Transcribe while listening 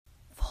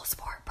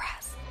Sport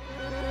Press.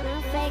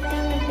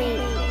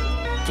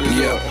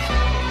 Yeah.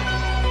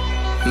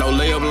 No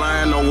layup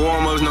line, no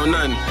warm-ups, no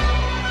nothing.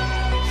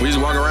 We just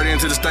walking right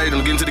into the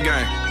stadium, get into the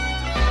game.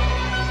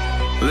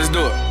 Let's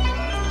do it.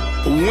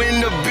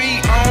 When the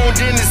beat on,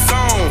 then it's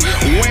on.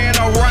 Wearing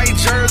our right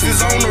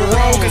jerseys on the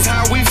road, cause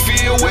how we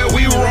feel where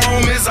we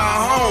roam is our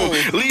home.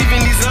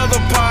 Leaving these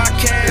other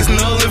podcasts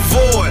null and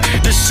void.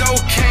 The show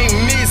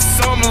can't miss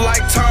something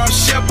like Tom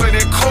Shepard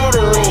and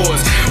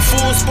corduroys.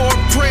 Full Sport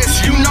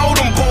Press, you know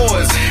them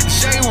boys.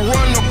 Jay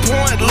run the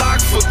point, lock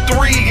for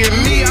 3, and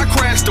me, I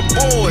crash the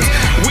boards.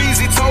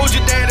 Weezy told you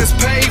that it's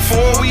paid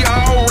for. We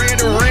already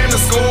ran the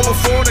score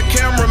before the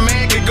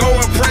cameraman could go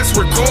and press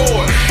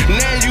record.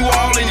 Now you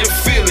all in your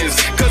feelings,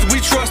 cause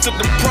we trusted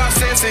the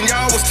process and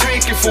y'all was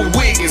tanking for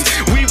Wiggins.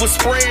 We was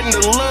spreading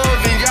the love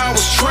and y'all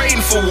was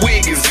trading for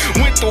Wiggins.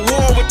 Went to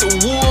war with the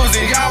Wolves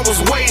and y'all was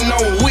waiting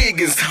on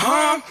Wiggins,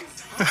 huh?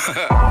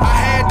 I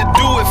had to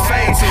do it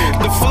fast.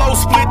 The flow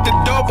split the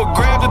double,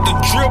 grabbed at the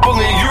dribble,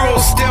 and Euro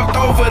stepped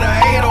over the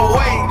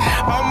 808.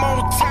 I'm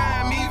on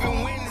time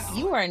even when it's...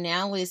 You are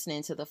now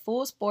listening to the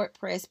Full Sport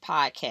Press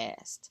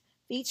podcast,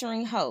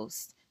 featuring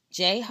hosts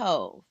Jay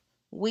Hove,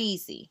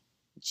 Weezy,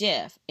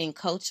 Jeff, and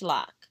Coach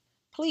Locke.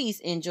 Please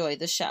enjoy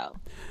the show.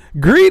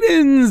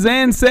 Greetings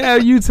and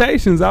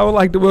salutations. I would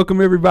like to welcome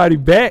everybody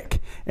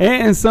back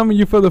and some of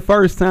you for the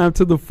first time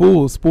to the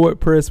Full Sport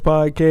Press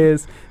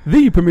podcast,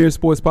 the premier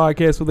sports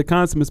podcast for the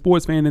consummate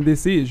sports fan, and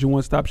this is your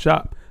one-stop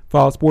shop for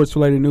all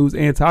sports-related news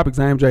and topics.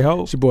 I am Jay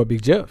Ho. It's your boy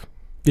Big Jeff.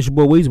 It's your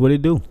boy Weezy. What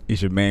it do?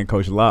 It's your man,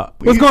 Coach Locke.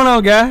 What's going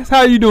on, guys?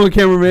 How you doing,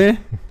 cameraman?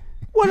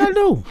 What I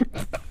do?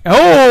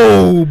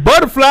 Oh,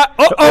 butterfly.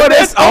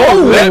 That's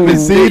Let me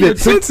see the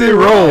Tootsie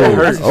Roll.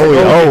 That's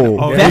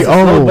the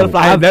slowest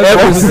butterfly I've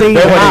ever seen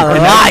in my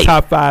life.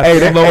 Top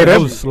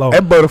 5. Slow.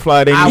 That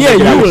butterfly didn't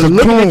Yeah, you was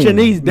looking at your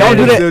knees. Don't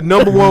do that. The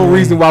number one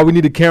reason why we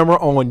need a camera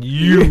on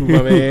you,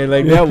 my man.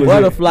 Like that was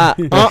butterfly.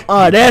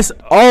 That's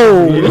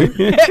old.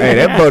 Hey,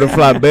 that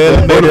butterfly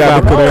better than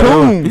that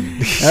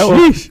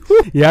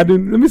Yeah, I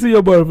didn't. Let me see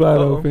your butterfly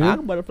though, fam. I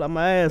can butterfly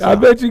my ass. I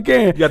bet you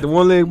can. You got the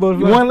one leg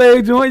butterfly. One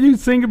leg joint, you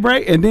sing it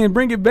break and then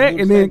bring it back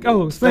and then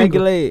stanky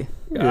leg.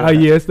 Oh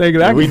yeah, stanky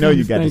leg. We know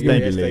you got the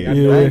stanky leg.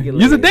 Yeah.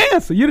 You're the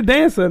dancer. You're the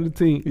dancer of the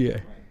team.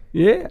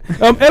 Yeah.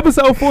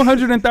 Episode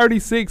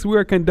 436, we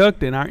are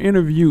conducting our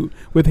interview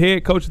with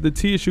head coach of the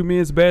TSU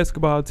men's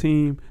basketball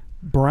team,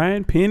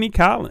 Brian Penny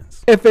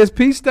Collins.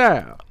 FSP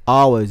style.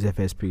 Always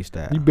FSP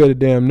style. You better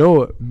damn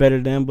know it. Better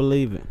than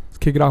believe it. Let's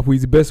kick it off,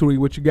 Weezy. Best of the week,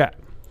 what you got?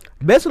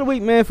 Best of the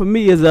week, man, for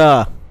me is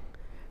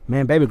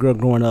man, baby girl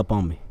growing up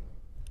on me.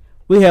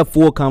 We have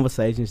full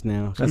conversations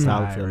now. That's how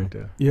I'm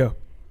feeling. Yeah.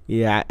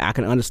 Yeah, I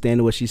can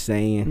understand what she's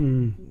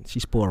saying.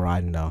 She's spoiled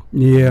riding though.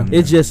 Yeah.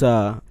 It's just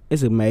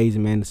it's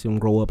amazing, man, to see them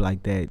grow up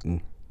like that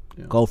and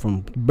go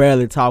from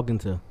barely talking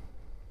to,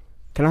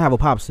 can I have a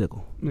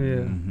popsicle?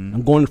 Yeah.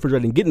 I'm going to the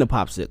refrigerator and getting a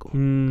popsicle.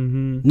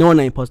 Knowing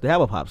they ain't supposed to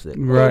have a popsicle.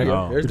 Right.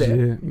 There's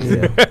that.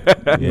 Yeah.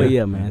 But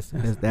yeah, man.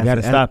 You got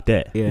to stop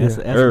that. Yeah, that's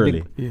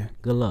early.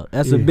 Good luck.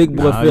 That's a big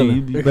boy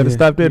feeling. You better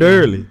stop that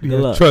early. Good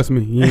luck. Trust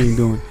me, you ain't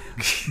doing it.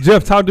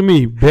 Jeff, talk to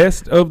me.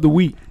 Best of the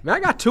week. Man, I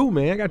got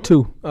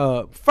two.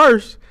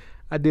 First,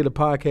 I did a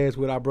podcast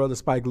with our brother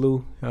Spike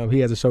Lou. He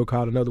has a show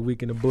called Another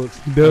Week in the Books.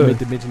 I meant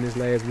to mention this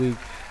last week.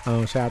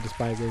 Shout out to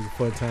Spike. It was a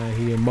fun time.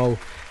 He and Mo.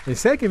 And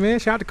second, man,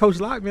 shout out to Coach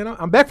Locke, man.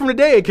 I'm back from the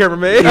dead,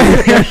 cameraman.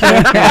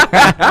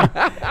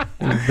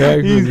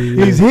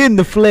 He's in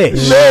the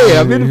flesh. Yeah,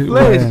 I'm in the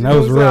flesh. Man, that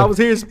was rough. I was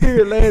here in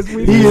spirit last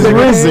week. He is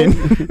risen.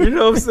 You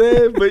know what I'm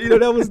saying? But,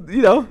 that was,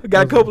 I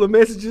got a couple of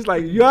messages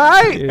like, you all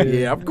right?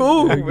 Yeah, I'm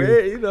cool,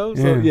 man. So,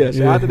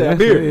 shout out to that. I'm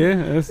here.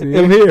 Yeah, that's it.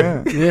 I'm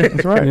here. Yeah,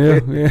 that's right.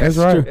 Yeah, that's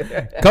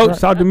right. Coach,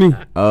 talk to me.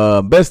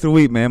 Best of the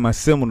week, man. My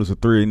Seminoles are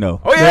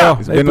 3-0. Oh, yeah.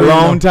 It's been a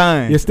long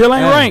time. You still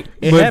ain't ranked.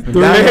 But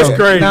That's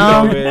crazy.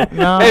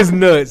 No. That's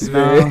nuts,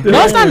 man.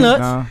 No, it's not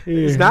nuts.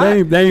 It's not. They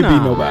ain't beat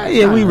nobody.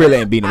 Yeah, we really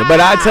ain't beating them. But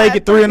I take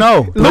it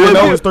 3-0.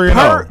 3-0 is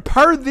 3-0.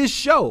 Per this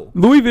show.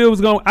 Louisville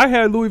was going. I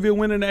had Louisville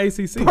winning the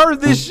ACC. Per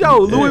this show,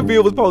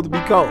 Louisville was supposed to be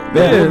called.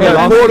 Yeah. They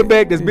got a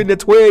quarterback that's been there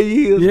 12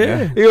 years.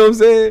 Yeah. You know what I'm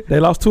saying?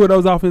 They lost 2 of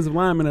those offensive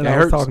linemen that I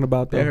was hurts. talking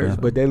about. That hurts.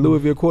 But that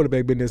Louisville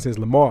quarterback been there since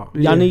Lamar.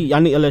 Y'all need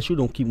LSU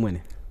don't keep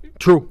winning.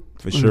 True.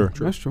 For sure.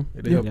 That's true.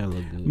 Y'all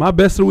look good. My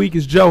best of the week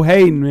is Joe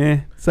Hayden,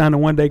 man. Signed a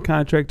 1-day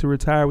contract to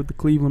retire with the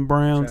Cleveland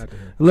Browns.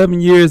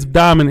 11 years of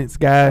dominance,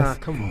 guys.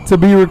 Come on. To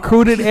be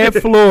recruited at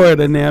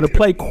Florida now to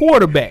play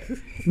quarterback.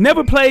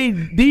 Never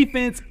played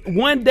defense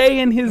 1 day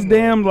in his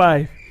damn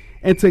life.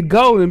 And to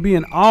go and be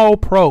an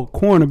all-pro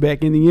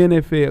cornerback in the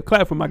NFL.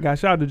 Clap for my guy.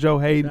 Shout out to Joe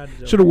Hayden.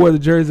 Should have wore the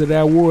jersey that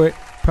I wore it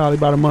probably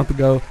about a month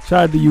ago.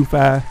 Shout out to you,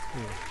 5.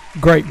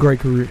 Great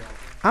career.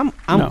 I'm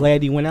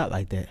glad he went out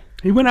like that.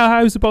 He went out how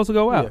he was supposed to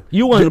go out. Yeah.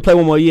 You wanted to play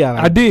one more year.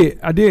 I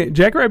did.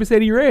 Jack Rabbit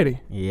said he ready.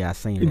 Yeah, I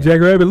seen that.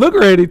 Jack Rabbit look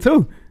ready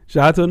too.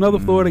 Shout out to another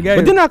Florida guy.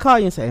 But then I call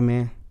you and say, hey,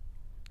 man,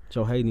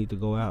 Joe Hay need to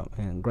go out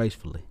and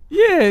gracefully.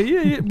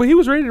 Yeah. But he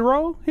was ready to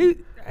roll.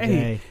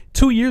 Hey.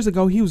 2 years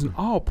ago he was an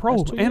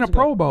all-pro and a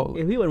Pro Bowl.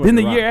 Yeah, he wasn't then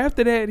the ready to year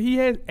after that he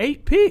had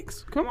 8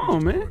 picks. Come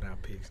on, man.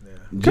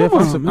 Jeff,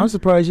 on, I'm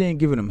surprised you ain't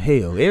giving him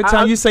hell. Every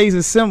time you say he's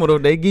a seminal,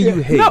 they give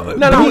you hell.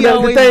 No.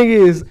 The thing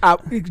is,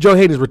 Joe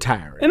Hayden's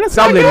retiring. And that's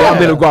so I'm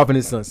letting him go off in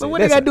his sunset. But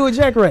what they got to do with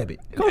Jackrabbit?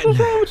 Coach, what's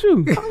wrong with you?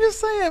 I'm just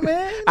saying,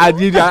 man.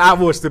 I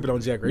was slipping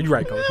on Jackrabbit. You're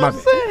right, Coach. My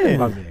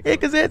bad. Yeah,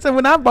 because every time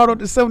when I brought up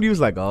the 70, you was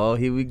like, oh,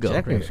 here we go.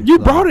 You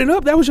brought it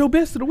up. That was your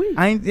best of the week.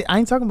 I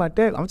ain't talking about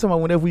that. I'm talking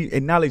about whenever we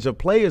acknowledge a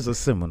player's a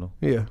seminal.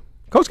 Yeah.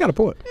 Coach got a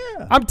point.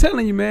 Yeah. I'm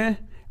telling you, man.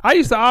 I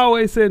used to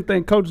always say and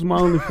think Coach is my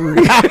only friend.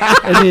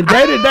 And then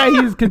day to day,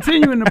 he's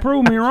continuing to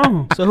prove me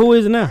wrong. So who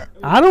is it now?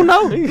 I don't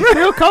know. He's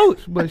still Coach,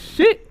 but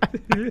shit.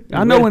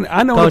 I know when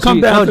it come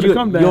down to the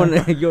come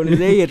down. You're on his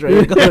edge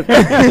right now.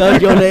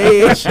 Coach, you're on the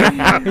edge.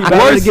 He's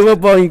about to give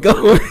up on you,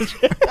 Coach.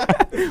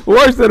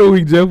 Worst of the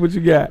week, Jeff. What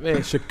you got? Man,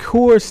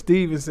 Shakur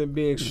Stevenson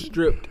being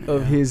stripped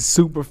of his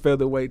super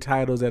featherweight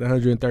titles at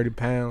 130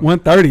 pounds.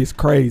 130 is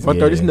crazy.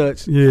 130 is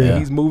nuts. Yeah.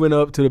 He's moving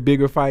up to the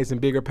bigger fights and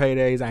bigger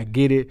paydays. I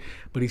get it.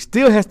 But he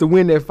still has to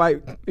win that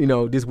fight,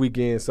 this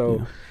weekend.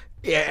 So,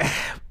 yeah,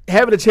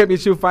 having a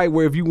championship fight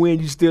where if you win,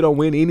 you still don't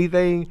win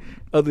anything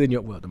other than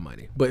the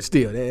money. But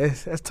still,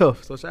 that's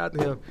tough. So, shout out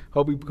to him.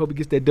 Hope he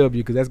gets that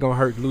W because that's going to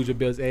hurt. Lose your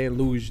belts and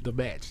lose the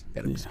match.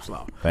 That'll be some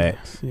slaw.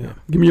 Facts. Yeah.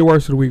 Give me your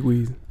worst of the week,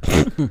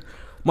 Weezy.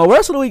 My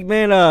worst of the week,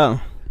 man,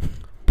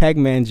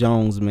 Pac-Man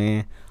Jones,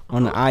 man,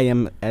 on the I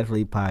Am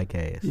Athlete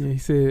podcast. Yeah, he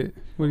said,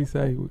 what did he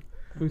say?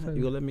 You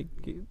gonna let me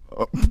get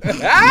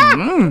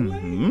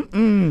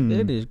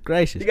Goodness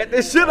gracious. You got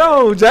this shit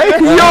on, Jay.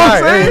 You know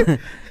what I'm saying?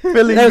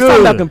 Feeling They was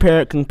good. talking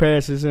about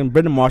comparisons, and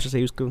Brendan Marshall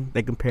said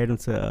they compared him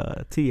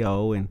to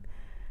T.O., and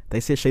they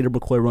said Shader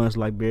McCoy runs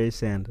like Barry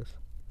Sanders.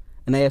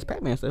 And they asked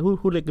Pac-Man, said,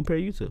 who they compare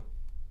you to?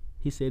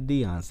 He said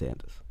Deion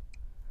Sanders.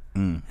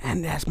 And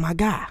that's my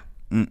guy.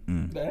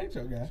 That ain't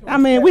your guy. I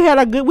mean, we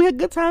had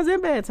good times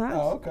and bad times.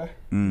 Oh, okay.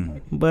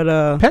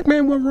 But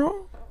Pac-Man wasn't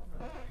wrong.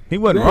 He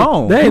wasn't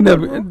wrong. They ain't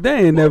never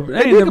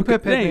compare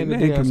Pac-Man to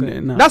Deion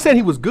Sanders. no. Not saying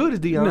he was good as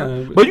Deion,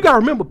 No, but you got to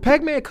remember,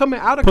 Pac-Man coming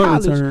out of Punt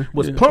college return,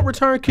 was yeah. punt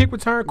return, kick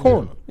return,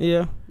 corner.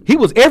 yeah, He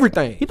was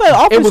everything. he played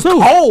offense It was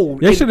too. cold.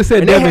 They should have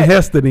said Devin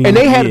Hester then. And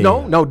they had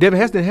Yeah. no. Devin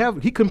Hester didn't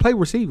have. He couldn't play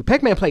receiver.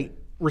 Pac-Man played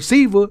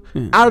receiver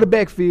out of the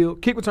backfield,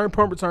 kick return,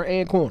 punt return,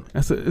 and corner.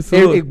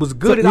 It was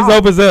good at He's all.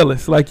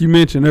 overzealous, like you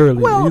mentioned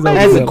earlier. Well, He's maybe.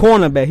 As a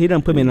overzealous. cornerback, he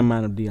done put me in the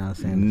mind of Deion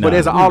Sanders. No. But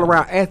as an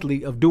all-around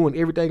athlete of doing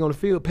everything on the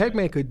field,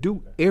 Pac-Man could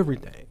do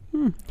everything.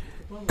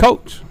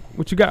 Coach,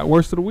 what you got?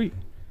 Worst of the week.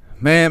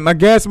 Man, my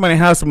gas money,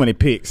 house money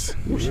picks.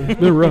 It's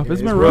been rough.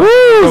 It's been rough.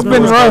 It's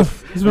been rough.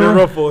 It's been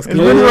rough for us. It's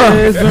been rough.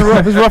 It's been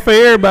rough. It's rough for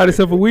everybody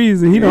except for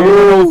Weezy. He don't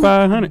run over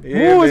 500.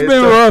 Ooh, it's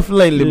been rough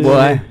lately,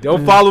 boy.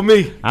 Don't follow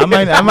me. I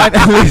might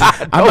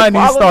need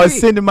to start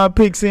sending my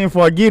picks in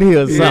before I get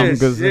here or something.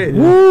 Cause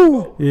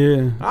Woo.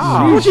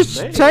 Yeah. You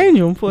just change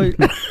them for you.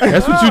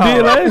 That's what you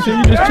did last year.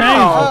 You just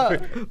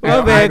changed.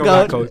 My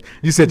bad, Coach.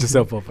 You set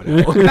yourself up for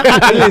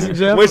that. Listen,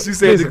 Jeff. Once you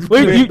said You want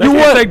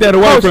to take that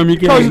away from you,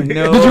 can't you?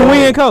 Did you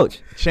win, Coach?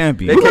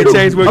 champion. They can't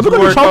change what Are we you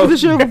going were. to trophies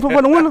this year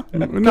for the winner?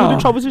 No.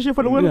 Trophies this year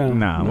for the winner? Yeah.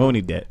 Nah, we won't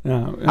need that.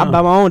 I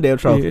buy my own damn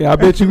trophy. Yeah, I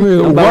bet you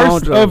will. I'm about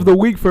Worst my own of the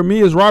week for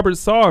me is Robert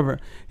Sarver.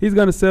 He's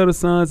going to sell the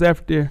Suns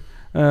after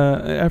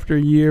a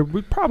year,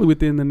 probably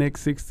within the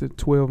next 6 to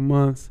 12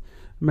 months,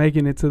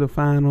 making it to the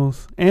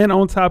finals. And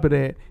on top of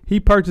that, he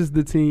purchased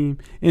the team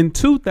in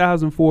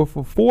 2004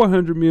 for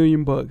 $400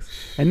 million,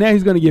 and now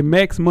he's going to get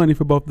max money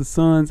for both the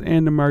Suns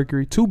and the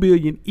Mercury, $2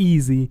 billion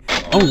easy,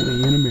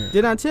 only in America.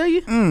 Did I tell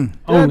you? Only.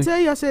 I tell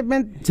you? I said,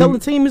 man, tell the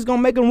team is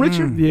gonna make them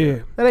richer. Yeah,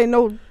 That ain't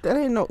no,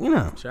 you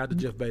know. Shout out to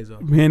Jeff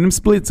Bezos. man, them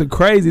splits are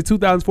crazy.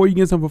 2004, you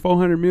get something for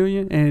 $400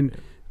 million, and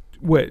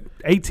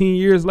 18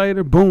 years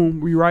later, boom,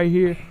 we right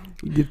here.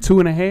 You get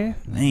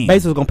 2.5. Man.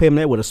 Bezos gonna pay him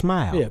that with a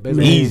smile. Yeah,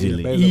 Bezos.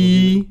 Easily.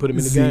 Bezos put him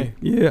in the game.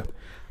 Yeah.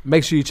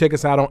 Make sure you check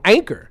us out on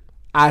Anchor,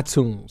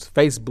 iTunes,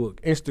 Facebook,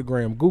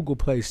 Instagram, Google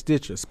Play,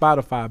 Stitcher,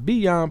 Spotify,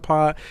 Beyond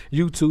Pod,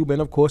 YouTube,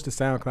 and of course the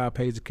SoundCloud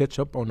page to catch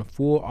up on the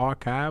full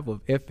archive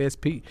of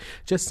FSP.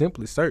 Just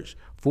simply search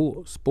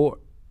Full Sport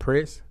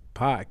Press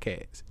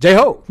Podcast.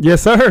 J-Ho,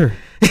 Yes, sir.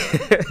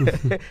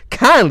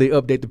 kindly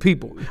update the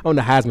people on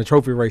the Heisman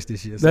Trophy race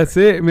this year. Sir. That's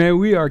it, man.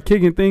 We are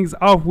kicking things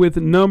off with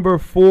number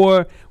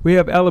 4. We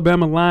have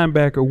Alabama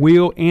linebacker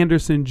Will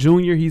Anderson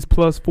Jr. He's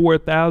plus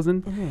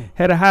 4,000.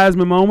 Had a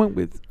Heisman moment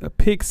with a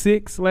pick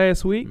 6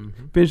 last week.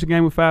 Finished the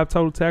game with 5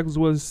 total tackles.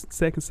 Was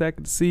second sack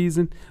of the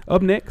season.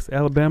 Up next,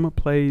 Alabama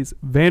plays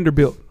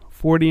Vanderbilt.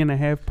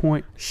 40.5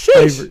 point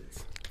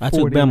favorites. I took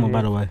 40 Bama, and a by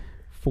half. the way.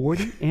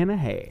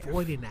 40.5.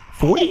 49.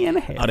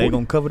 40.5. Are they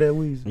going to cover that,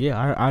 Weezy? Yeah,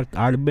 I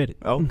already bet it.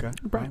 Okay.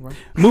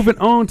 Moving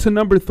on to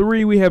number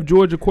 3, we have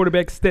Georgia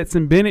quarterback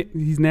Stetson Bennett.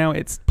 He's now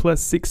at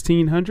plus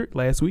 1,600.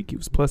 Last week he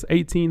was plus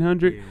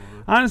 1,800.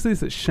 Honestly,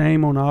 it's a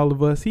shame on all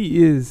of us.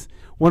 He is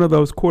one of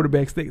those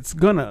quarterbacks that's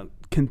going to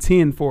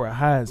contend for a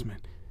Heisman,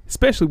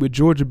 especially with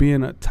Georgia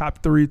being a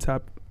top 3,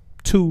 top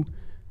 2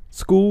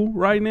 school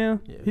right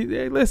now.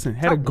 Hey, listen,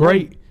 had a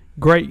great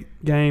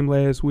game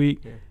last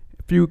week.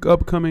 A few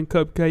upcoming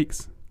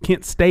cupcakes.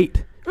 Kent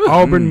State,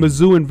 Auburn,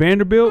 Mizzou, and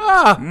Vanderbilt.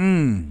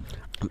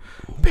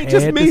 It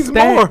just means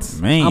more.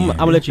 Man, I'm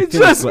gonna let you It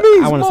finish. just but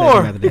means I want to more.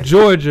 say after that.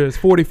 Georgia is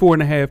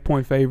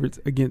 44.5-point favorites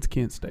against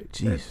Kent State.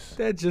 jeez.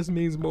 That just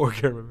means more,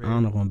 cameraman. I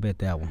don't know if I'm gonna bet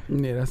that one.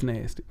 Yeah, that's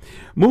nasty.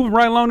 Moving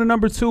right along to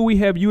number 2, we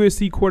have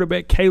USC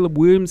quarterback Caleb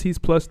Williams. He's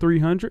plus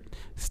 300,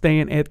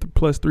 staying at the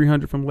plus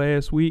 300 from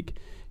last week.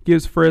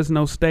 Gives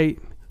Fresno State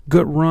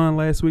good run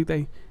last week.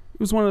 It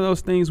was one of those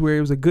things where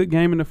it was a good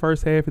game in the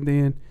first half, and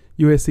then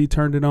USC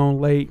turned it on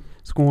late,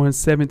 scoring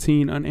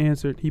 17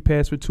 unanswered. He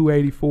passed for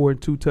 284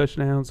 and 2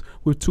 touchdowns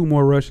with 2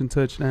 more rushing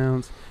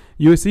touchdowns.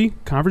 USC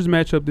conference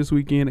matchup this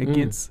weekend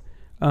against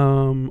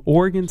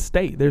Oregon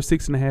State. They're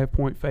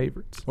 6.5-point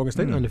favorites. Oregon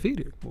State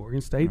undefeated.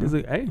 Oregon State is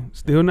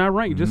still not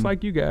ranked, just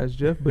like you guys,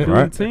 Jeff. But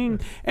doing team.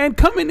 And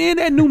coming in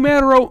at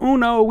numero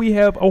uno, we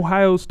have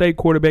Ohio State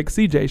quarterback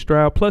C.J.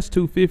 Stroud plus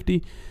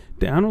 250,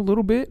 down a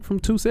little bit from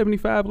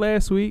 275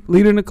 last week.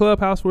 Leading the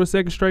clubhouse for a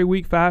second straight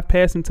week, 5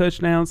 passing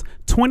touchdowns,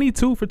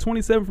 22 for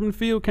 27 from the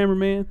field,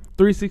 cameraman,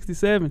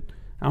 367.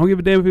 I don't give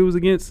a damn if it was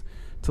against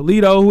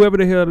Toledo, whoever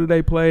the hell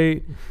they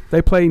played.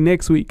 They play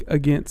next week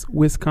against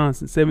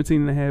Wisconsin,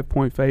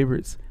 17.5-point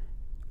favorites.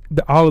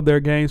 All of their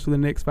games for the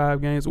next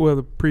 5 games, well,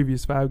 the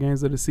previous 5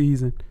 games of the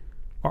season,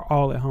 are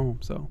all at home.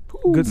 So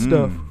good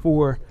stuff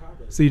for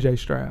C.J.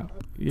 Stroud.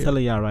 Yeah.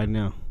 Telling y'all right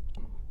now,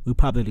 we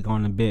probably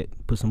going to bet,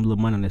 put some little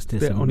money on that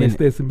Stetson On Bennett. that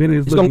Stetson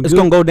Bennett. It's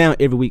gonna go down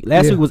every week.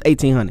 Last week was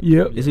 1,800.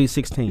 Yep. This week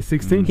 16.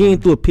 16. He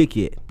ain't threw a pick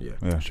yet.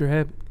 Yeah. Sure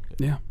have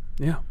it.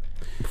 Yeah.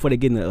 Before they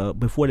get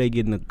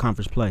in the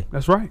conference play.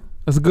 That's right.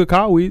 That's a good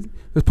call, Weezy.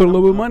 Let's put a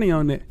little bit of money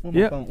on that.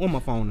 Where my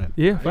phone at?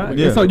 Yeah, fine.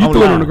 Yeah, So you threw it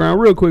online. on the ground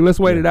real quick.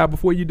 Let's wait it out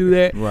before you do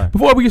that. Right.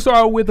 Before we get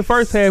started with the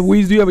first half,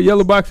 Weezy, do you have a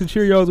yellow box of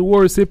Cheerios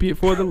award recipient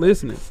for the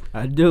listeners?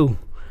 I do.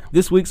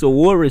 This week's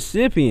award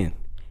recipient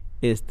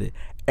is the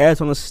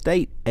Arizona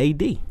State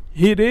AD.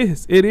 It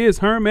is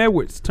Herm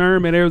Edwards'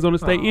 term at Arizona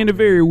State. Ended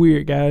very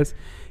weird, guys.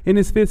 In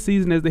his 5th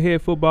season as the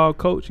head football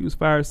coach, he was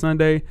fired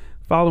Sunday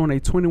following a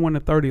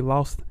 21-30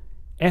 loss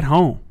at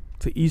home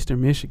to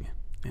Eastern Michigan.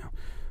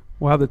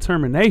 While the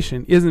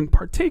termination isn't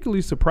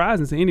particularly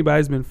surprising to anybody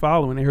who's been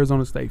following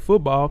Arizona State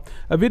football,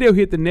 a video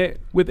hit the net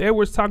with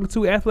Edwards talking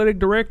to athletic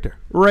director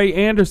Ray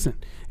Anderson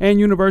and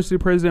University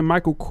President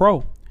Michael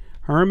Crow.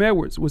 Herm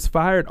Edwards was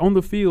fired on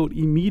the field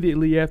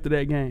immediately after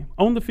that game.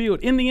 On the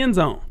field, in the end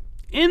zone.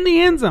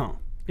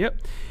 Yep.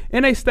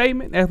 In a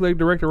statement, athletic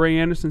director Ray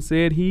Anderson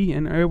said he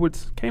and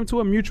Edwards came to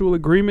a mutual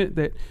agreement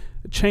that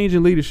a change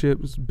in leadership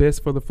was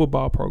best for the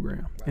football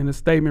program. In a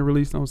statement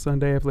released on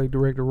Sunday, athletic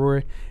director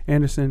Roy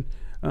Anderson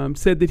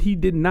said that he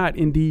did not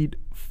indeed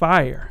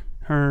fire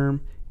Herm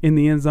in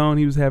the end zone.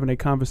 He was having a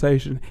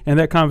conversation, and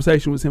that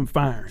conversation was him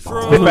firing.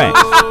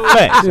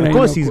 Facts. Of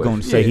course he's going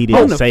to say he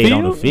didn't say it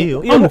on the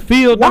field. On the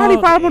field, Why did he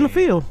dog. fire him on the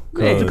field?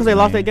 Because they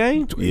lost that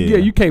game? Yeah,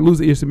 you can't lose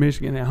to Eastern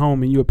Michigan at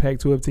home, and you're a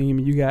Pac-12 team,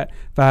 and you got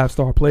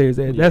 5-star players.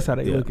 That's how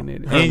they looking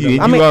at it. And you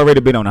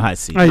already been on the hot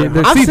seat. Oh, yeah, the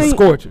I've seats are seen-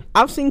 scorching.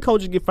 I've seen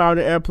coaches get fired on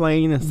the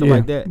airplane and stuff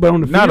like that. But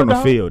on the field, Not on the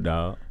dog? field,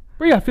 dog.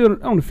 Where you got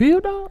field on the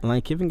field, dog?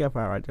 Lane Kiffin got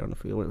fired right there on the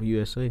field with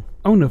USC.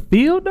 On the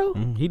field, though?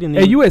 He didn't.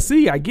 At Even,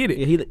 USC, I get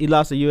it. he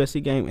lost a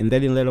USC game and they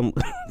didn't let him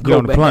Get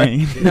on the back.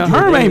 plane. Now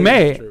Herm ain't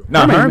mad.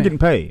 No, ain't Herm mad. getting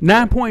paid.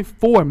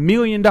 $9.4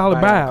 million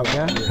buyout,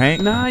 guy.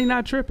 Hank? Nah, he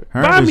not tripping.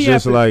 Herm Buy is me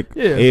just after- like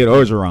yeah. Ed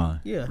Orgeron.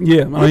 Yeah.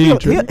 Yeah, no, he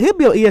ain't tripping. He'll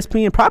be on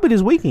ESPN probably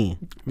this weekend.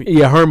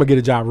 Yeah, Herm will get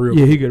a job real Yeah,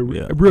 quick. he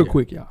got real Yeah.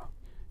 quick, y'all.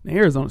 Now,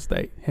 Arizona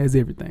State has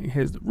everything. It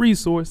has the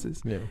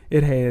resources. Yeah.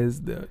 It has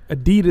the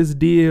Adidas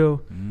deal.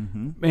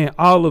 Mm-hmm. Man,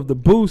 all of the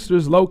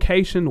boosters,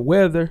 location,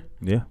 weather.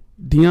 Yeah.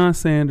 Deion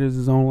Sanders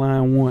is on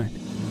line 1.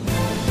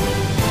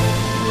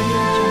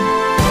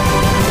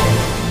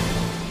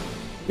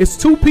 It's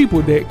 2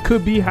 people that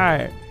could be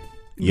hired.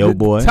 Yo, The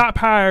boy. Top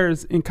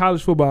hires in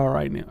college football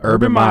right now.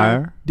 Urban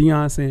Meyer.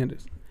 Deion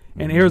Sanders.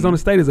 And Arizona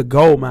State is a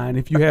gold mine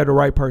if you had the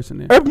right person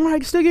there. Urban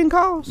Meyer still getting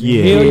calls.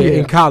 Yeah. Hell yeah.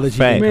 In college,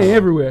 Facts. Man,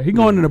 everywhere. He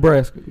going to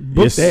Nebraska.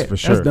 Book Yes, that. for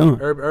sure. That's done.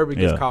 Urban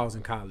gets Yeah. calls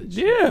in college.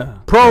 Yeah.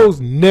 Pros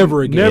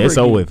never again. Yeah, it's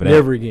again. over with for that.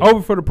 Never again.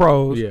 Over for the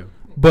pros. Yeah.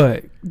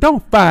 But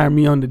don't fire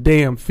me on the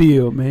damn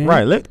field, man.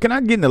 Right. Can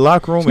I get in the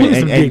locker room Give me some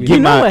and dignity. get You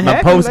know my what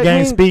happened? post game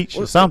Like, speech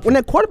or something? When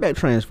that quarterback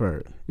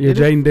transferred. Yeah,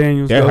 Jaden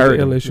Daniels That goes hurt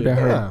to him. LSU. That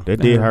hurt. That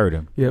did hurt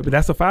him. Yeah, but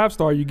that's a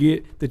 5-star you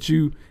get that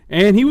you –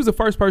 and he was the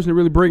first person to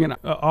really bring in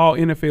all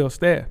NFL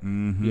staff.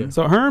 Mm-hmm. Yeah.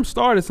 So Herm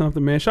started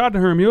something, man. Shout out to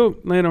Herm. He'll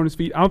land on his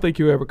feet. I don't think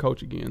he'll ever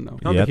coach again, though.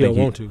 I don't think he'll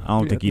want to. I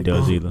don't think he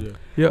does either. Yeah.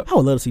 Yep. I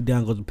would love to see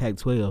Down go to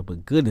Pac-12,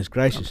 but goodness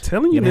gracious. I'm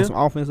telling you, Gotta have man.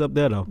 some offense up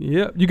there, though.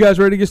 Yep. You guys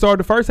ready to get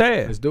started the first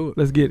half? Let's do it.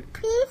 Let's get it.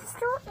 Please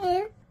tune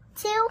in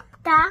to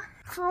the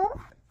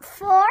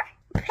for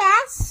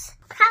press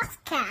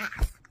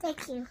podcast.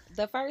 Thank you.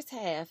 The first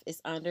half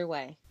is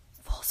underway.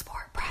 Full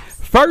Sport Press.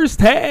 First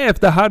half,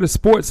 the hottest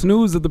sports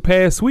news of the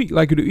past week,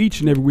 like we do each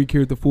and every week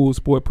here at the Full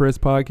Sport Press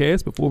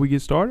Podcast. Before we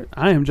get started,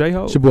 I am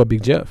J-Ho. It's your boy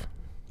Big Jeff.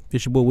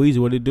 It's your boy Weezy.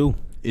 What it do?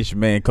 It's your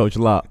man, Coach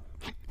Locke.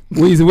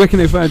 Weezy, where can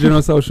they find you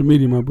on social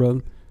media, my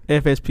brother?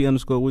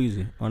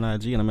 FSP_Weezy on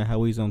IG, and I'm at How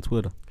Weezy on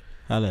Twitter.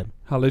 Holla at me.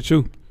 Holla at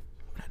you.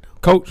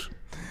 Coach.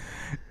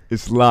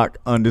 It's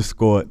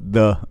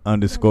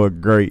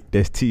lock_the_great.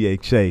 That's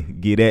THA.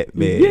 Get at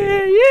man.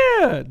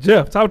 Yeah.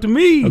 Jeff, talk to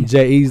me. I'm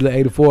Jay Easley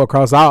 84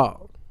 across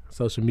all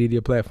social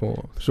media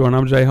platforms. Sure, and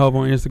I'm Jay Hove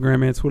on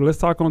Instagram and Twitter. Let's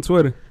talk on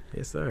Twitter.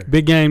 Yes, sir.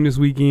 Big game this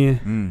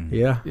weekend.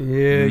 Yeah. UT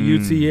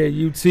at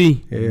UT.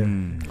 Yeah.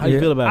 How you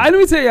feel about it? Let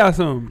me tell y'all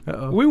something.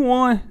 Uh-oh. We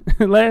won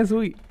last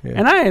week. Yeah.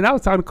 And I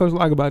was talking to Coach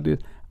Locke about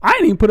this. I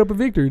didn't even put up a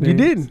victory. You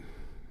didn't.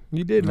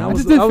 You didn't. I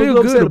just didn't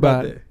feel good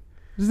about it.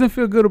 Just didn't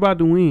feel good about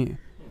the win.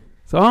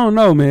 So I don't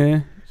know,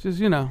 man. It's just,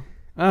 man,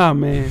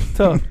 it's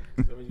tough.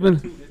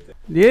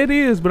 Yeah, it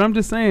is, but I'm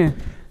just saying.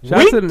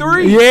 Week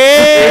 3.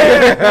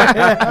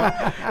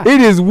 Yeah.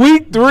 It is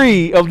week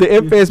 3 of the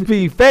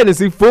FSP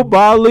Fantasy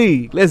Football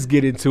League. Let's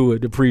get into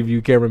it, the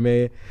preview,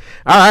 cameraman.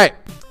 All right.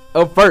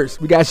 Up first,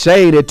 we got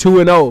Shade at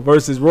 2-0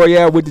 versus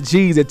Royale with the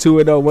Cheese at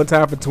 2-0. One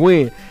time for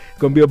Twin. It's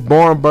going to be a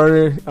barn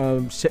burner.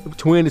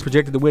 Twin is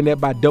projected to win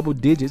that by double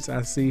digits,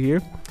 I see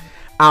here.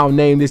 I'll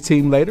name this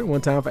team later. One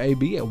time for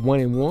AB at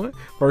 1-1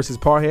 versus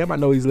Parham. I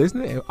know he's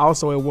listening. And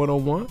also at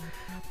 1-1.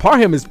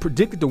 Parham is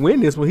predicted to win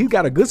this one. He's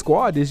got a good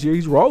squad this year.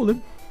 He's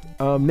rolling.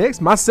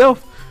 Next,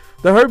 myself,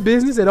 the Hurt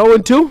Business at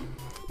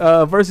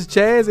 0-2 versus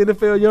Chaz,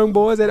 NFL Young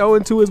Boys at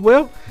 0-2 as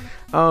well.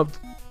 I'm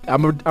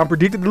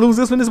predicted to lose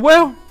this one as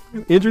well.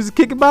 Injuries is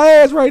kicking my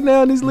ass right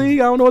now in this league.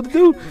 I don't know what to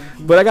do,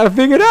 but I got to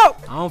figure it out.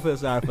 I don't feel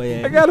sorry for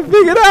you. I got to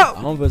figure it out.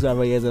 I don't feel sorry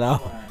for you at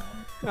all.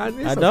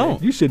 I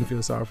don't. You shouldn't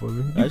feel sorry for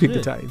me. You picked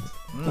the Titans.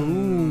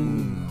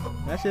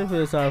 I should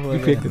feel sorry for you.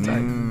 You picked the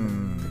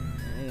Titans.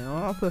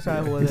 I don't feel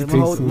sorry for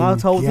them. My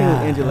whole team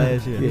was injured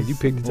last year. Yeah, you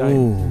picked the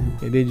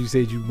Titans. And then you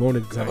said you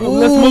wanted the Titans.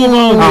 Let's move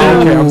on.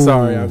 Okay, I'm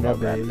sorry. My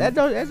bad. That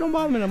don't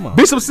bother me no more.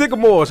 Bishop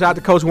Sycamore, shout out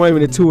to Coach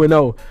Wayman at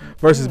 2-0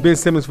 versus Ben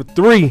Simmons for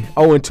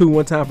 0-2.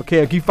 One time for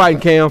Cam. Keep fighting,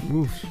 Cam.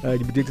 You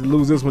predicted to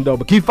lose this one, though,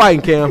 but keep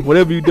fighting, Cam.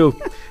 Whatever you do.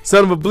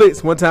 Son of a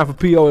Blitz, one time for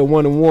PO at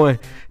 1-1.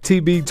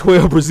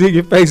 TB12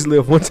 Brazilian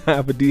Facelift, one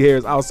time for D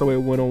Harris, also at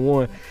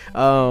 1-1.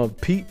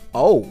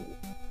 PO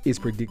is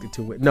predicted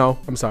to win. No,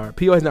 I'm sorry.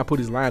 P.O. has not put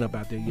his lineup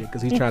out there yet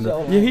because he's trying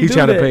to. He's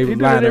trying to pay lineup.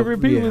 That every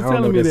people was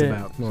telling me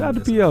that. Shout out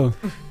to P.O.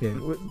 Yeah,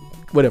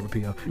 whatever,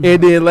 P.O.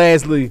 And then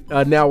lastly,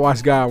 Now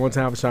Watch God, one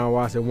time for Sean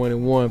Watts at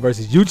 1-1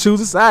 versus You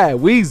Choose a Side.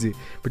 Weezy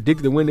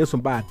predicted to win this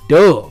one by a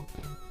dub.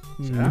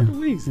 Shout out to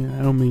Weezy. Yeah,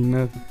 I don't mean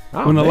nothing.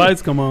 Oh, when man. the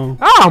lights come on.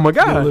 Oh my It's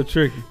a God. little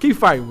tricky. Keep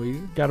fighting,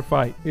 Weezy. Got to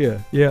fight.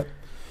 Yeah.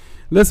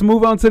 Let's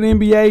move on to the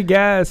NBA,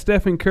 guys.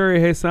 Stephen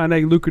Curry has signed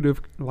a lucrative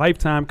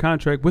lifetime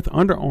contract with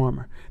Under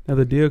Armour. Now,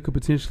 the deal could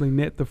potentially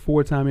net the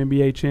 4-time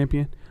NBA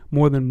champion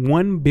more than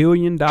 $1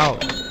 billion.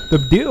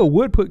 The deal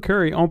would put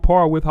Curry on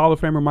par with Hall of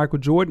Famer Michael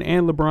Jordan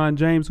and LeBron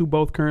James, who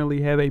both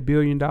currently have a $1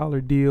 billion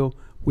deal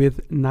with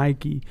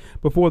Nike.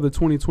 Before the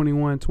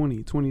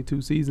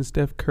 2021-2022 season,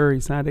 Steph Curry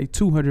signed a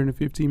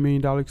 $215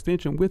 million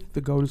extension with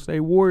the Golden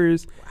State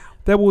Warriors.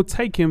 That will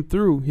take him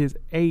through his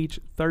age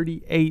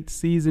 38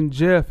 season.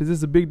 Jeff, is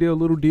this a big deal,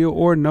 little deal,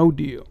 or no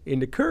deal? In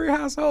the Curry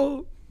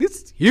household,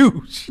 this is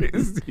huge.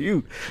 This is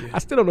huge. Yeah. I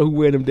still don't know who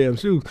wearing them damn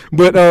shoes.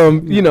 But,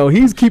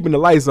 he's keeping the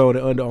lights on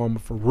at Under Armour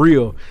for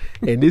real.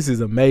 And this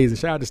is amazing.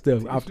 Shout out to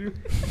Steph.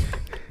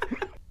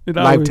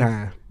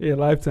 Lifetime. Yeah,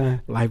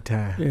 lifetime.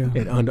 Lifetime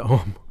at Under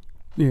Armour.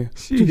 Yeah.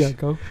 You got to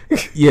go.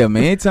 Yeah,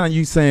 man. Anytime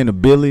you saying a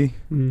Billy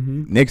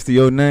next to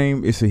your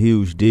name, it's a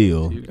huge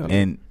deal.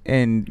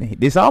 And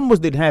this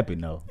almost didn't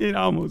happen, though. It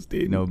almost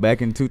did.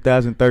 Back in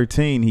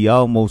 2013, he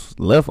almost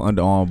left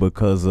Under Armour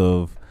because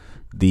of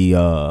the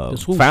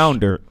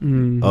founder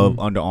of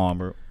Under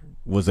Armour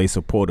was a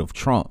supporter of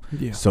Trump.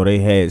 Yeah. So they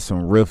had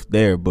some rift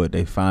there, but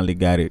they finally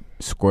got it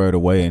squared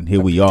away, and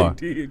here we are.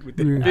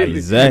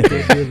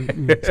 Exactly.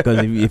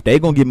 Because if they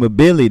going to give him a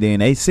Billy, then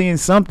they seeing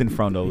something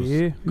from those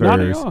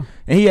Currys.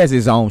 And he has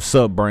his own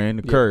sub-brand,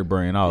 the Curry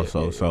brand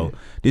also. So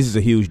this is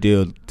a huge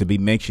deal to be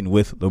mentioned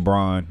with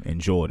LeBron and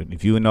Jordan.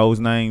 If you know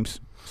those names,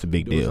 it's a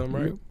big deal.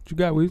 Right. What you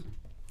got, Weezy?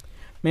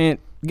 Man,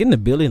 getting a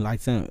Billy like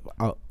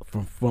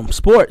from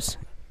sports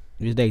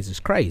these days is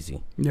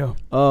crazy. Yeah.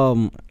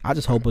 I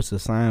just hope it's a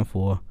sign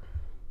for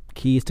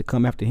kids to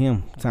come after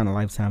him, sign a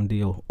lifetime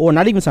deal, or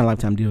not even sign a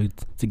lifetime deal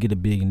to get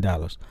 $1 billion.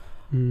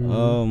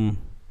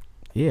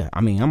 Yeah,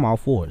 I mean, I'm all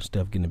for it.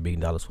 Steph getting $1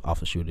 billion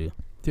off a shoe deal.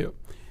 Yeah.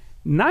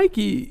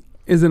 Nike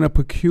is in a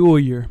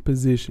peculiar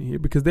position here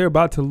because they're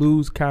about to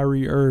lose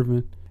Kyrie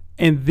Irving,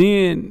 and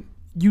then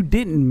you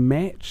didn't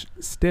match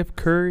Steph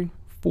Curry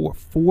for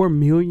 $4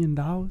 million.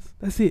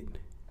 That's it.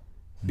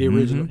 The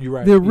original, you're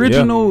right. The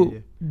original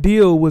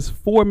deal was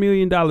 $4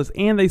 million,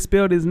 and they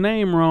spelled his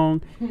name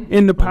wrong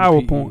in the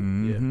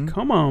PowerPoint.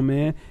 Come on,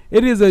 man.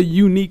 It is a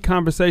unique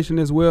conversation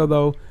as well,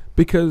 though,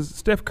 because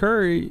Steph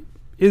Curry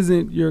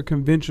isn't your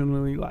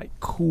conventionally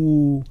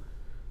cool,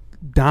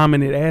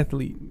 dominant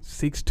athlete.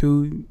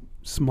 6'2",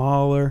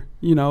 smaller,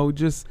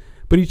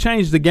 but he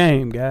changed the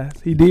game, guys.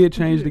 He did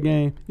change the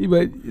game.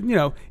 But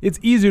it's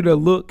easier to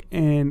look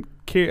and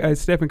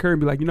Stephen Curry and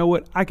be like, you know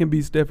what, I can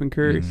beat Stephen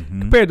Curry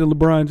compared to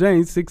LeBron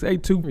James,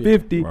 6'8",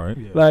 250. Right.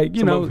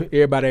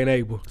 Everybody ain't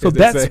able. So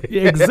that's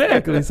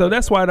exactly. So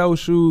that's why those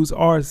shoes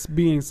are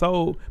being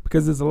sold,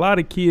 because there's a lot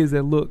of kids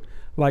that look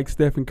like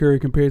Stephen Curry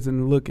compared to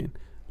looking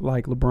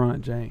like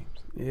LeBron James.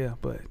 Yeah,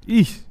 but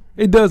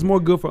it does more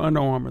good for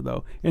Under Armour,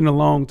 though, in the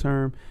long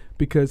term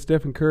because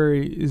Stephen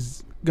Curry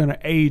is going to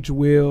age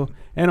well.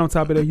 And on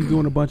top of that, he's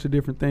doing a bunch of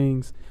different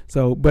things.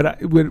 So,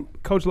 but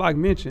what Coach Locke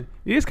mentioned,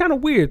 it's kind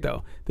of weird,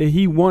 though, that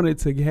he wanted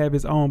to have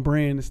his own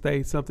brand and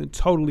stay something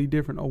totally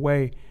different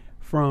away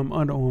from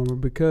Under Armour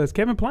because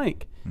Kevin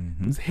Plank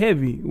is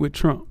heavy with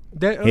Trump.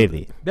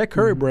 That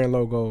Curry brand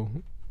logo,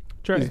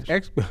 trash. It's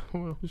trash.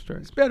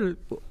 It's better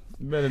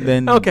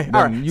than okay.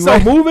 All right. So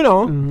moving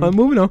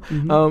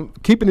on.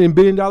 Keeping it in $1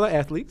 billion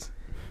athletes.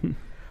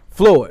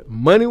 Floyd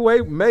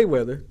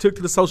Mayweather took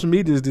to the social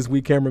medias this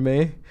week,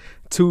 cameraman,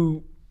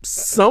 to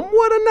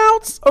somewhat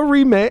announce a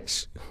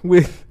rematch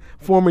with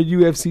former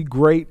UFC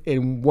great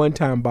and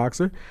one-time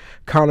boxer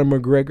Conor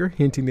McGregor,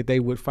 hinting that they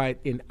would fight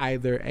in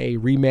either a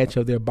rematch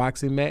of their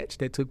boxing match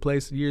that took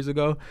place years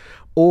ago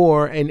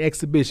or an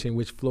exhibition,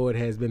 which Floyd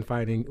has been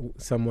fighting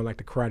someone like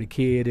the Karate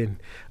Kid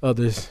and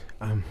others.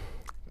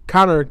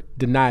 Conor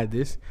denied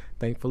this,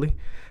 thankfully.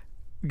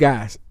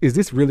 Guys, is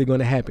this really going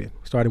to happen?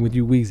 Starting with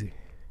you, Weezy.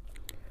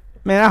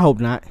 Man, I hope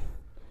not.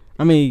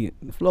 I mean,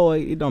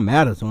 Floyd, it don't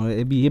matter. So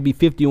it'd be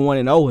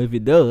 51-0 if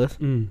it does.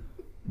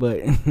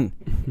 But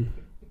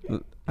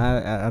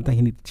I think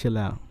he need to chill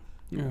out.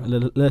 Yeah.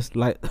 Let's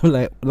like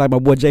my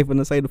boy Jay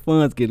finna say the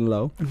funds getting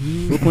low. We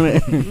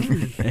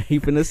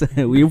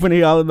finna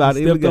hear all about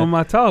it. Stepped on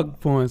my talk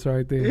points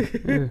right there.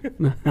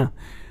 Yeah.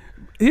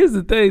 Here's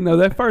the thing, though.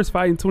 That first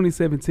fight in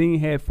 2017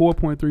 had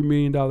 $4.3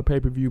 million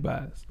pay-per-view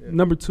buys. Yeah.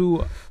 Number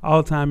 2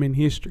 all-time in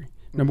history.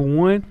 Number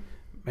 1,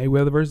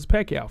 Mayweather versus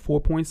Pacquiao,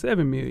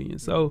 $4.7 million.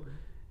 So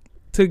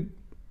to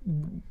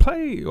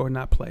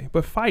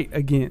fight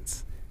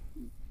against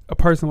a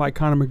person like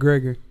Conor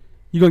McGregor,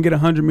 you're going to get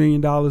 $100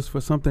 million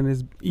for something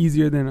that's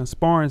easier than a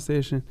sparring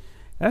session.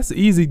 That's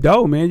easy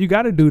dough, man. You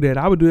got to do that.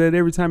 I would do that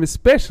every time,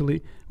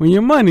 especially when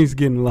your money's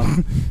getting low.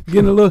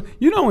 Getting a little,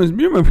 you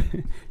remember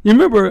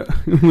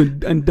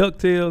when in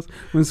DuckTales,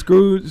 when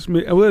Scrooge,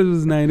 what was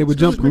his name? They would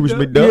jump. Scrooge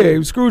McDuck. Yeah, it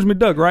was Scrooge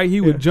McDuck, right? He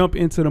would jump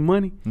into the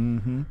money.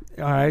 Mm-hmm.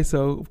 All right,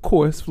 so of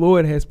course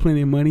Floyd has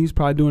plenty of money. He's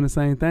probably doing the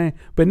same thing.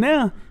 But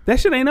now that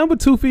shit ain't number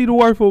 2 feet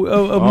worth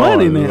of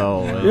money now.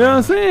 Lord. You know what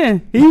I'm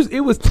saying?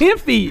 It was 10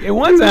 feet at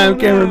one time,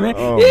 cameraman.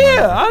 All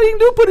he can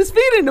do is put his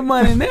feet in the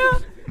money now.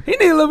 He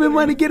need a little bit of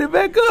money to get it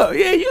back up.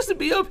 Yeah, he used to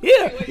be up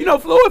here. You know,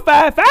 Floyd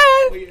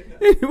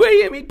 5'5".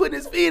 Where he putting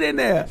his feet in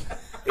there?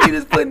 He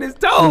just putting his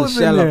toes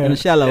in there. In the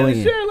shallow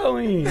end. Y'all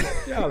ain't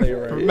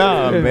right.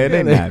 Nah, man,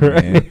 they not,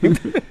 man.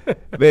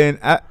 Man,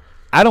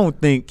 I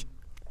don't think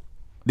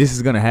this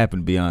is going to happen,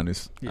 to be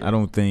honest. Yeah. I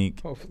don't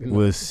think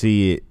we'll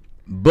see it.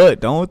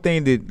 But the only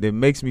thing that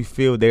makes me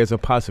feel there's a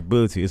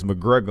possibility is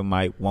McGregor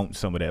might want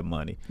some of that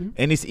money. Mm-hmm.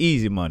 And it's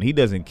easy money. He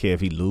doesn't care if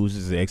he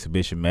loses the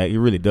exhibition match. He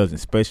really doesn't,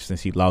 especially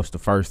since he lost the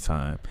first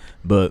time.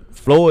 But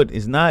Floyd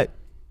is not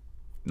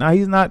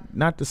he's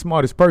not the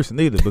smartest person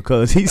either,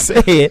 because he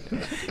said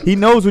he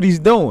knows what he's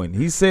doing.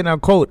 He said, I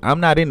quote, "I'm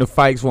not in the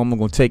fights where I'm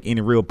going to take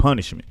any real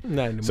punishment."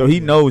 So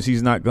he knows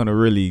he's not going to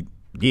really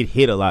get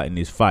hit a lot in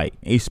this fight,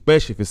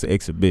 especially if it's an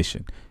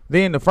exhibition.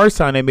 Then the first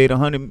time they made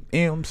 100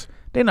 M's,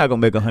 they're not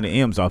going to make 100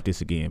 M's off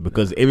this again,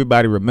 because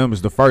everybody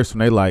remembers the first one.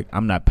 They like,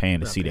 I'm not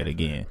paying to see that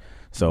again.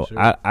 So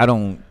sure. I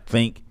don't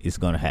think it's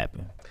going to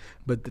happen.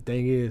 But the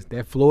thing is,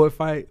 that Floyd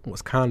fight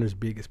was Conor's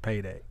biggest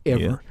payday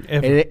ever. Yeah.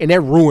 And that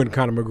ruined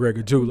Conor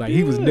McGregor, too. Like,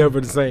 he was never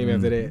the same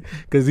after that,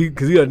 because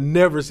he'll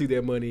never see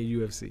that money in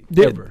UFC,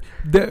 ever.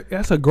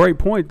 That's a great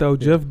point, though,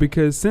 Jeff,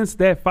 because since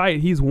that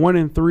fight, he's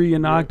 1-3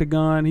 in the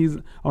octagon. He's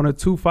on a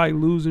 2-fight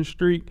losing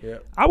streak.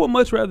 Yep. I would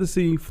much rather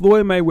see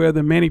Floyd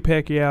Mayweather, Manny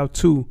Pacquiao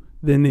 2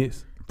 than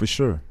this. For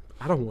sure.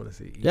 I don't want to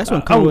see it. That's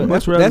when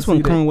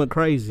Conor went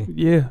crazy.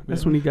 Yeah,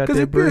 that's when he got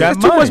that bread. That's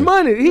too much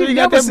money. He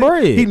got that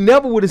bread. He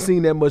never would have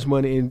seen that much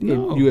money in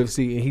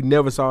UFC, and he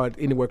never saw it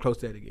anywhere close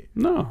to that again.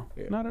 No,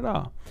 not at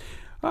all.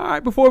 All right,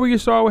 before we get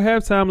started with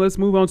halftime, let's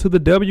move on to the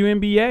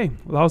WNBA.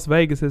 Las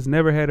Vegas has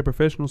never had a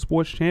professional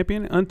sports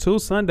champion until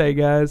Sunday,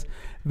 guys.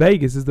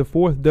 Vegas is the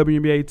 4th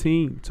WNBA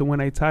team to win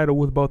a title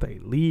with both a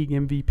league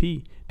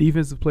MVP,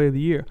 Defensive Player of the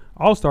Year,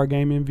 All-Star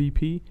Game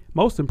MVP,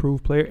 Most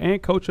Improved Player,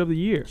 and Coach of the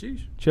Year.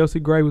 Jeez. Chelsea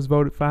Gray was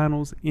voted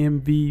Finals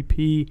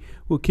MVP.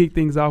 We'll kick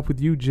things off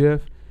with you,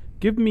 Jeff.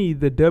 Give me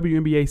the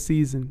WNBA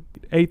season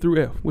A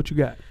through F. What you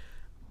got?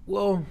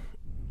 Well,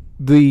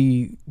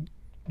 the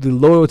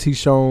loyalty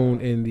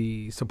shown and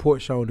the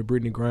support shown to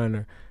Brittany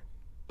Griner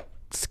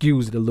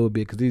skews it a little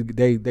bit, because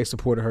they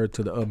supported her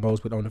to the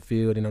utmost, but on the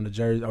field and on the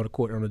jersey, on the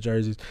court, on the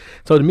jerseys.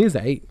 So to me, it's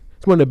an 8.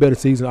 It's one of the better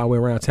seasons all the way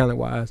around, talent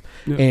wise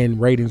and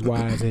ratings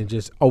wise, and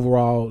just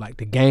overall, like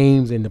the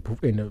games and the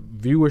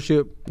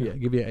viewership. Yeah,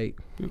 give you an 8.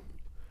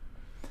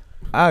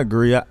 I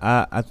agree.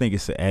 I think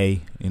it's an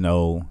A. You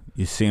know,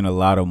 you're seeing a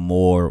lot of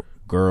more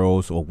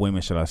girls, or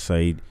women, should I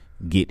say,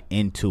 get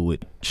into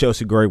it.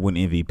 Chelsea Gray won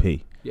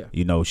MVP. Yeah.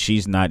 You know,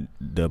 she's not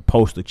the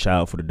poster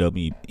child for the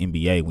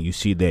WNBA. When you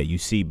see that, you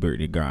see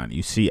Brittany Griner,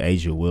 you see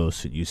Asia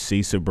Wilson, you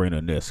see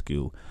Sabrina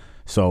Ionescu.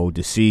 So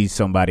to see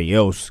somebody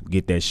else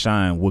get that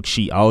shine, which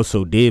she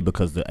also did,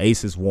 because the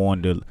Aces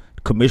won the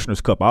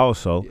Commissioner's Cup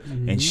also,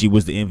 and she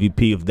was the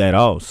MVP of that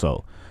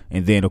also.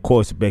 And then, of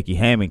course, Becky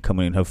Hammon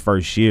coming in her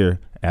first year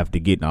after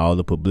getting all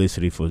the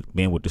publicity for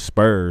being with the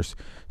Spurs,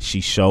 she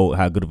showed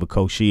how good of a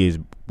coach she is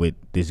with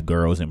these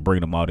girls and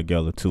bring them all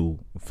together to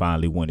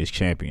finally win this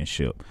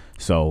championship.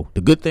 So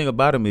the good thing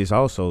about them is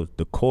also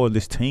the core of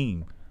this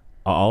team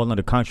are all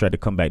under contract to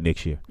come back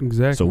next year.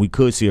 Exactly. So we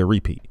could see a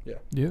repeat.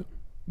 Yeah.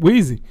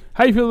 Weezy,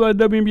 how you feel about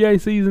WNBA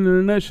season in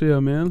a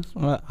nutshell, man?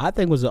 I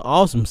think it was an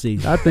awesome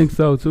season. I think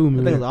so too,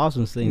 man. I think it was an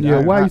awesome season.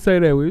 Yeah, why you say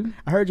that, Weezy?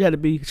 I heard you had to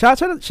be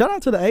shout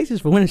out to the Aces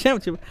for winning the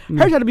championship. I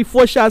heard you had to be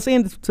 4 shots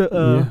in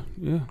to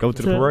go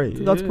to the parade.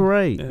 To go to the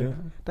parade. Yeah.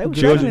 They were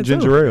Children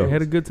ginger ale. They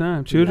had a good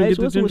time. Children get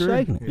the ginger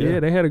ale. Yeah,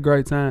 they had a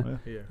great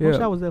time. I wish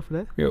I was there for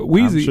that. Yeah,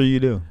 Weezy, I'm sure you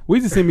do.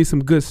 Weezy sent me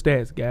some good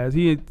stats, guys.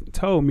 He had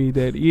told me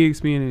that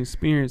ESPN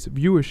experienced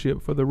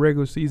viewership for the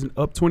regular season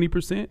up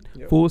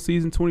 20%, full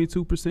season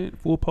 22%,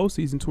 full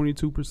postseason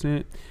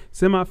 22%,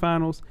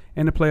 semifinals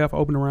and the playoff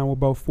opening round were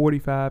both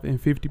 45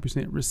 and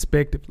 50%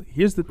 respectively.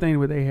 Here's the thing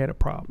where they had a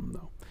problem,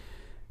 though.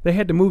 They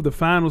had to move the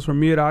finals from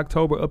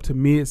mid-October up to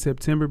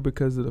mid-September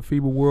because of the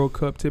FIBA World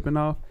Cup tipping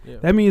off. Yeah.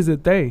 That means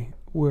that they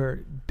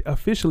were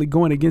officially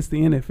going against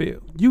the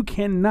NFL. You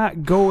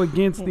cannot go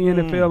against the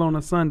NFL on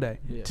a Sunday.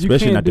 Yeah.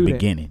 Especially not the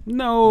beginning.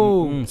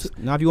 No.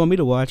 Not if you want me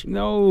to watch.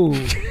 No.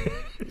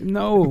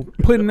 No.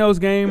 Putting those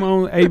games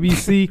on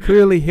ABC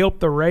clearly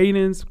helped the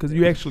ratings because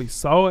you actually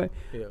saw it.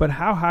 Yeah. But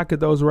how high could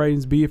those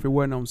ratings be if it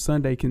wasn't on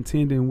Sunday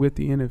contending with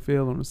the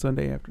NFL on a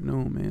Sunday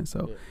afternoon, man?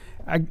 So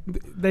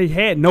they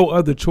had no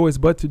other choice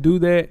but to do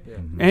that. Yeah.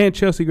 And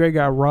Chelsea Gray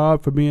got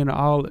robbed for being an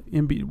all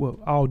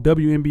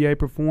WNBA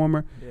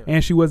performer,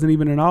 and she wasn't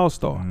even an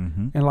all-star.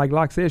 And like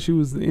Locke said, she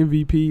was the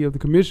MVP of the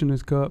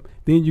Commissioner's Cup.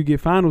 Then you get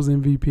Finals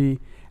MVP.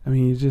 I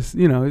mean, it's just,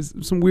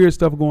 it's some weird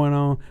stuff going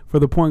on for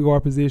the point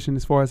guard position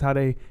as far as how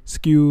they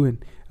skew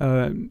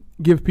and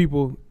give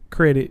people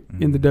credit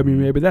in the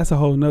WNBA. But that's a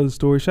whole nother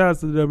story. Shout out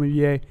to the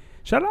WNBA.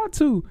 Shout out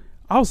to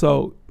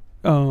also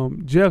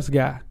Jeff's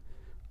guy.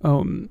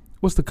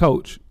 What's the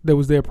coach that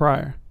was there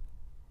prior?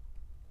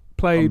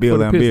 Played Bill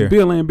for the Pistons.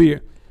 Bill Lambier.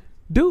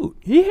 Dude,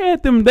 he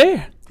had them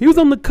there. He was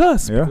on the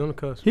cusp. Yeah. He was on the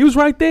cusp. He was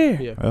right there.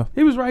 Yeah.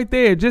 He was right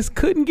there. Just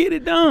couldn't get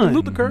it done.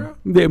 Luther Curl.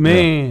 Yeah,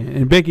 man.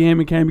 And Becky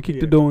Hammon came and kicked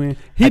the door in.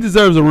 He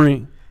deserves a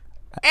ring.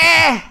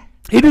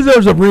 He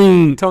deserves a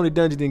ring. Tony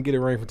Dungy didn't get a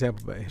ring for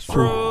Tampa Bay. It's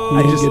true.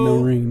 I just get no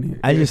ring.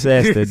 I just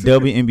asked the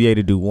WNBA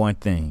to do one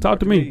thing. Talk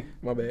to me.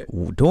 My bad.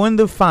 During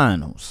the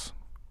finals,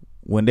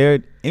 when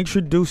they're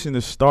introducing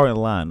the starting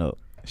lineup,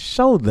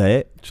 show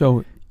it.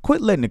 Quit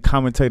letting the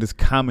commentators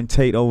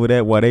commentate over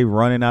that while they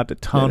running out the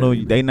tunnel.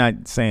 They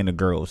not saying the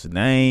girl's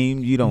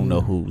name. You don't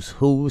know who's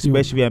who, especially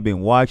if you haven't been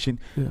watching.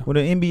 Yeah. When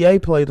the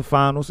NBA play the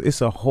finals,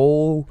 it's a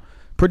whole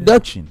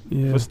production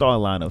for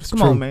starting lineups.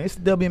 Come on, man. It's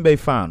the WNBA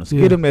finals.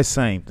 Give them that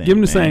same thing. Give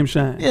them the same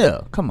shine.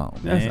 Yeah, come on,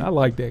 man. I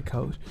like that,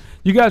 Coach.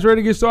 You guys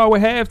ready to get started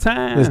with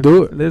halftime? Let's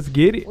do it. Let's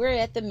get it. We're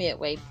at the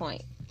midway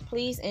point.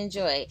 Please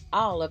enjoy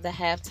all of the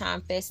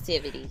halftime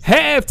festivities.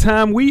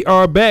 Halftime, we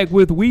are back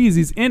with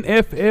Weezy's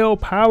NFL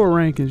Power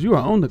Rankings. You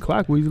are on the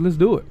clock, Weezy. Let's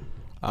do it.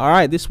 All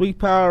right, this week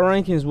Power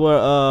Rankings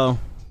were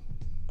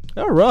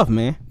they were rough,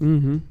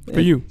 man. For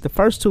you, the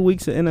first 2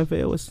 weeks of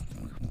NFL was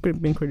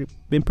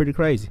been pretty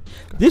crazy.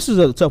 This was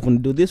a tough one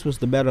to do. This was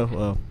the better.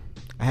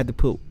 I had to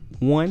put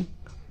one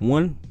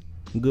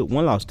good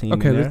one loss team.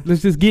 Okay,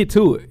 let's just get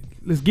to it.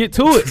 Let's get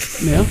to it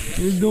now.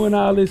 We're doing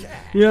all this.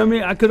 You know what I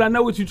mean? Because I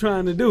know what you're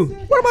trying to do.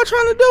 What am I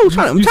trying to do?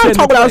 I'm trying to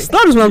talk without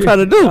stutters what I'm trying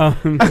to do.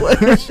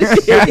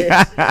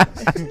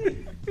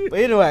 But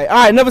anyway, all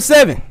right, number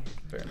 7.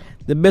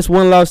 The best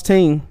one-loss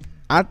team,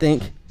 I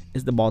think,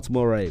 is the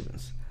Baltimore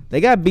Ravens. They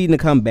got beaten to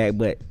come back,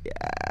 but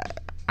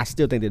I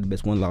still think they're the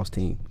best one-loss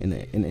team in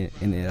the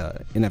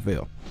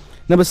NFL.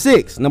 Number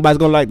 6, nobody's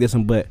going to like this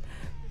one, but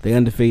they're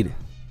undefeated.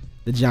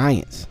 The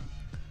Giants.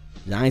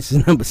 Giants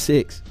is number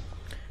 6.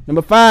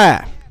 Number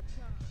 5,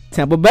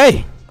 Tampa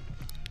Bay.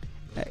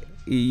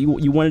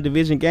 You won a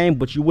division game,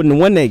 but you wouldn't have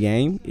won that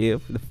game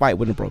if the fight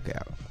wouldn't have broke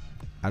out.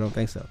 I don't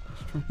think so.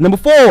 Number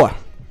 4,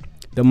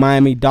 the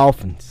Miami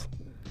Dolphins.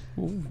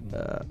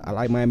 I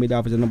like Miami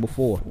Dolphins at number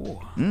 4.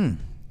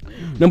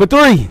 Number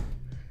 3,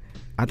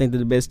 I think they're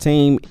the best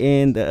team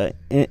in the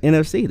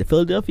NFC, the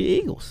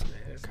Philadelphia Eagles.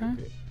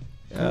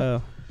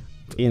 Okay.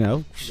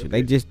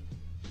 They just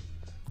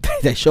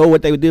they showed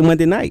what they did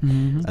Monday night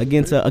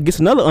against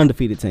another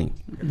undefeated team.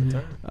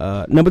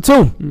 Number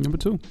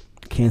 2,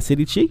 Kansas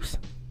City Chiefs.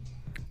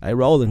 They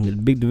rolling the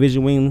big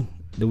division win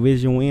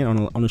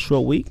on a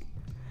short week.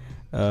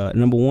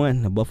 Number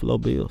 1, the Buffalo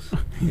Bills.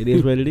 It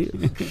is what it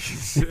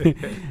is.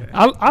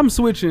 I'm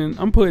switching.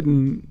 I'm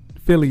putting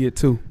Philly at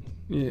 2.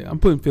 Yeah, I'm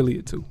putting Philly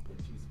at 2.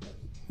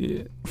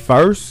 Yeah.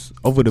 First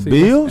over the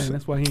Bills.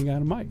 That's why he ain't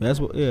got a mic. That's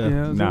what.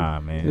 Yeah. Nah,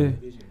 man.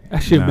 Yeah.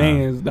 That's your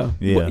man's though.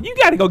 Yeah. Well, you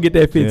gotta go get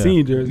that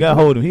 15 jersey. You gotta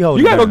hold him. He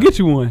holding. You gotta go get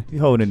you one. He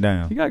holding it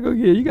down. You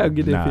gotta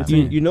get that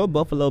 15. You know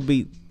Buffalo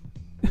beat.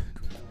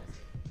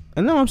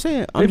 I know what I'm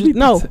saying.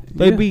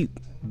 They beat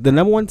the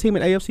number 1 team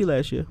in AFC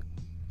last year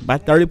by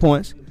 30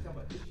 points.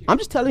 I'm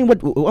just telling you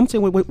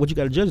what you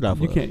got to judge it off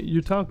of. You can't.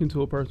 You're talking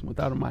to a person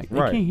without a mic. They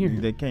Right. can't hear you.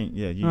 They can't.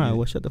 Yeah. All right,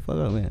 well, shut the fuck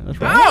up, man. That's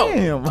right.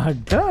 Damn, my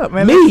God,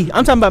 man. Me,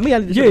 I'm talking about me. I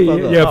need to shut the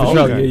fuck up. Yeah, for Oh,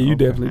 sure. okay. Yeah, you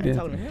Okay. definitely did.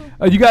 talking to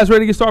him. You guys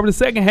ready to get started with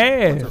the second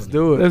half? Let's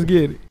do it. Let's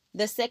get it.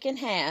 The second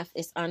half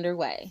is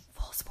underway.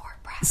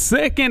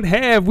 Second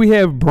half, we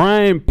have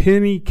Brian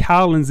Penny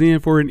Collins in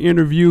for an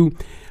interview.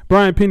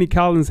 Brian Penny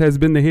Collins has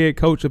been the head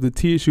coach of the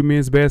TSU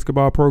men's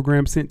basketball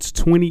program since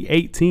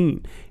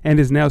 2018 and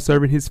is now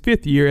serving his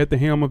 5th year at the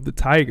helm of the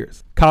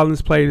Tigers.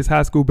 Collins played his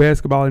high school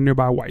basketball in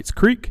nearby Whites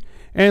Creek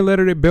and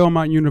lettered at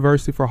Belmont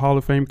University for Hall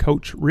of Fame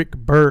coach Rick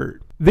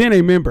Byrd. Then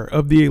a member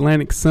of the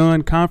Atlantic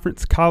Sun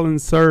Conference,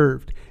 Collins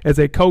served as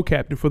a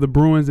co-captain for the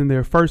Bruins in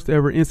their first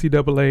ever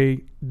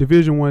NCAA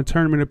Division I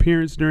tournament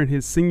appearance during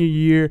his senior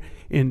year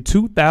in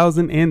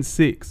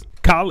 2006.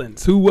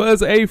 Collins, who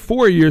was a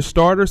 4-year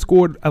starter,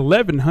 scored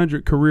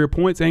 1,100 career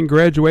points and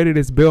graduated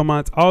as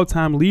Belmont's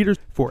all-time leader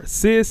for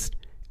assists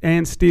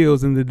and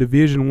steals in the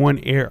Division I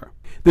era.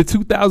 The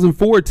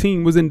 2004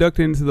 team was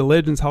inducted into the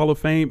Legends Hall of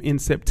Fame in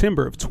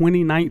September of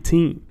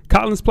 2019.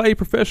 Collins played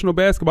professional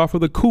basketball for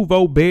the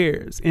Kuvo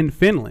Bears in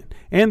Finland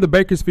and the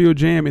Bakersfield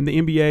Jam in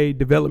the NBA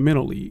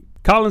Developmental League.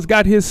 Collins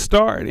got his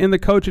start in the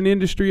coaching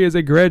industry as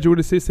a graduate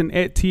assistant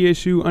at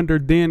TSU under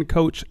then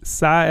coach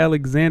Cy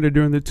Alexander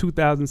during the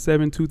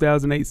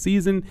 2007-2008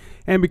 season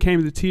and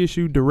became the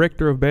TSU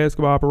Director of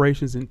Basketball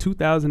Operations in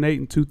 2008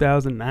 and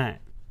 2009.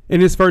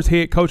 In his first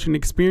head coaching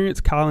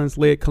experience, Collins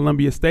led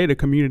Columbia State, a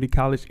community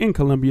college in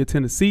Columbia,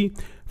 Tennessee,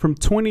 from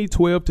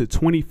 2012 to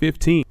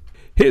 2015.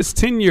 His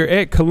tenure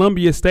at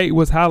Columbia State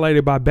was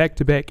highlighted by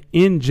back-to-back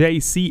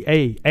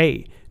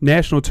NJCAA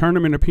national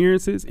tournament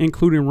appearances,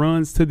 including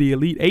runs to the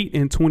Elite Eight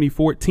in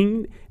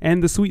 2014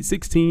 and the Sweet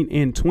 16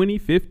 in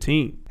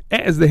 2015.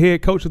 As the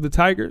head coach of the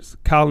Tigers,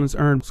 Collins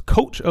earned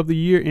Coach of the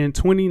Year in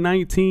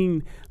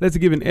 2019. Let's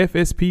give an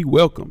FSP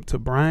welcome to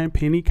Brian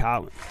Penny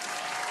Collins.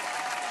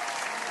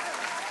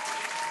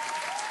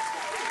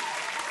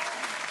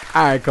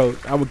 All right, Coach,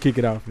 I'm going to kick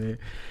it off, man.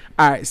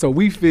 All right, so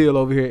we feel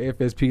over here at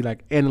FSP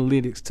like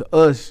analytics to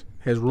us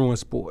has ruined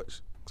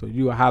sports. So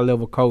you're a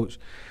high-level coach.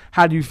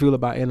 How do you feel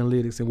about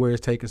analytics and where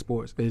it's taking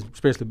sports,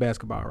 especially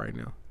basketball right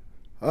now?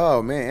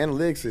 Oh, man,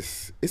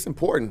 analytics, it's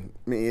important.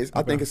 I mean,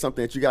 I think it's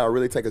something that you got to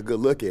really take a good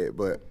look at.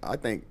 But I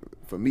think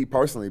for me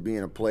personally,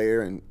 being a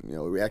player and,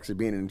 actually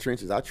being in the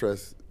trenches, I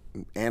trust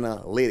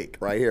analytic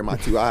right here, my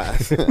two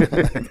eyes.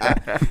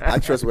 I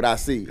trust what I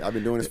see. I've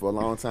been doing this for a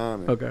long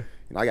time. And,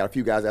 I got a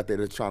few guys out there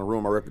that's trying to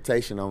ruin my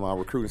reputation on my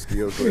recruiting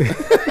skills.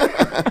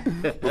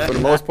 But, but for the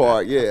most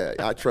part, yeah,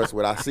 I trust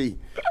what I see.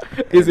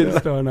 Is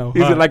it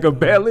like a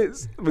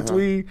balance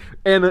between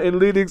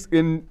analytics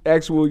and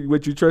actual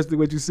what you trust and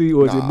what you see,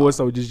 or is it more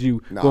so just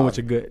you going with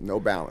your gut? No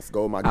balance.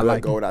 Go with my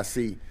gut, go with what I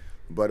see.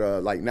 But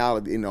like now,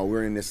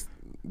 we're in this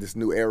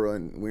new era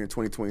and we're in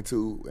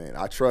 2022, and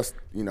I trust,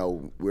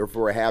 we're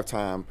for a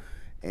halftime,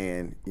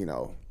 and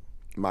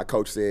my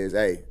coach says,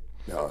 hey,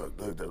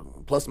 the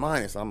plus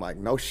minus. I'm like,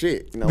 no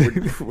shit,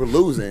 we're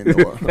losing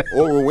or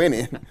we're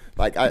winning.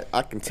 Like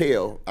I can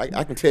tell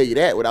you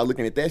that without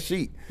looking at that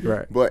sheet.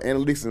 Right. But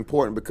analytics is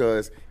important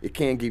because it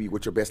can give you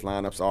what your best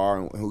lineups are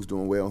and who's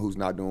doing well and who's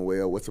not doing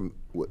well. What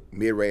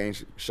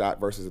mid-range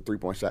shot versus a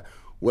 3-point shot.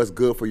 What's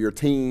good for your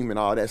team and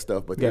all that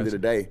stuff. But at the end of the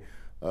day,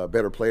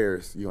 better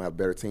players, you don't have a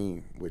better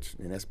team,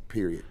 and that's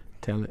period.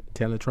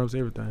 Talent trumps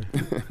everything.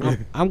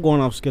 I'm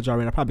going off schedule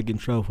already. I'll probably get in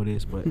trouble for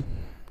this, but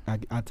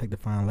I'll take the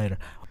fine later.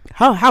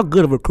 How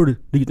good of a recruiter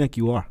do you think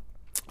you are?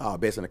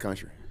 Best in the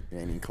country.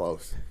 Ain't even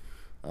close.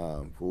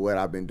 For what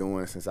I've been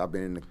doing since I've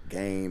been in the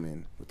game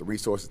and with the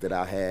resources that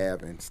I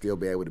have and still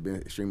be able to be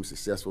extremely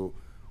successful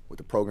with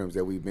the programs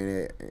that we've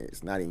been at,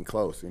 it's not even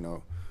close,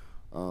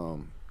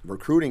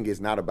 Recruiting is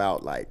not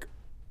about, like,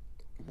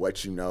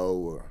 what you know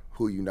or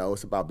who you know.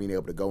 It's about being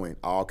able to go in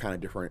all kind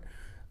of different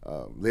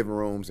living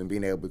rooms and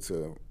being able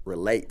to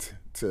relate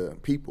to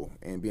people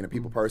and being a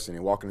people person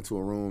and walking into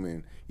a room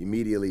and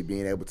immediately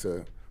being able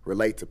to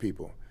relate to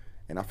people.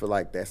 And I feel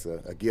like that's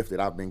a gift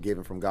that I've been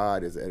given from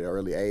God at an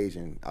early age,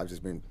 and I've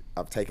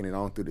taken it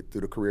on through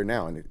the career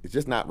now. And it's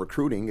just not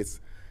recruiting;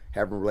 it's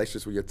having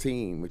relationships with your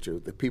team, with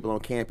the people on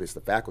campus,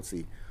 the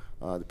faculty,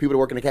 the people that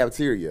work in the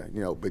cafeteria.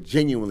 But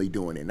genuinely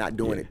doing it, not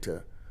doing it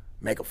to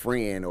make a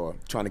friend or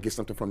trying to get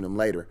something from them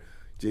later.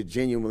 Just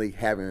genuinely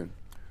having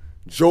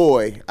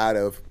joy out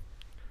of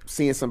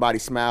seeing somebody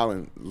smile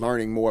and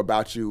learning more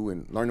about you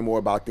and learning more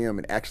about them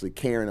and actually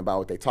caring about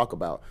what they talk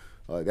about.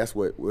 That's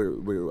what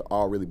we're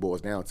all really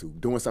boils down to,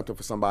 doing something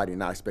for somebody and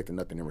not expecting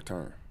nothing in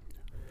return.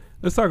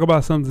 Let's talk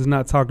about something that's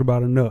not talked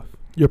about enough,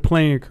 your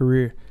playing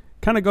career.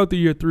 Kind of go through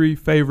your 3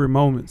 favorite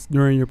moments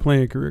during your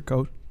playing career,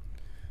 Coach.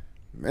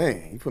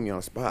 Man, you put me on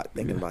the spot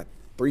thinking about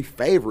 3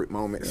 favorite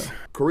moments. Yeah.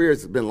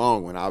 Career's been a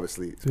long one,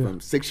 obviously. Yeah.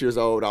 From 6 years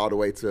old all the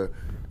way to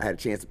I had a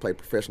chance to play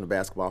professional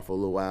basketball for a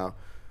little while.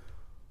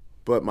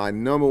 But my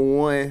number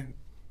one,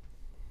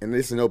 and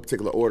this is in no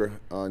particular order,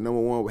 number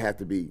one would have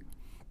to be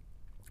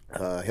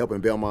helping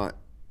Belmont.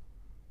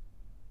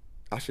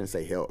 I shouldn't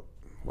say help.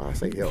 Why I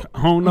say help?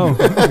 I don't know.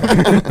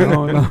 I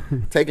don't know.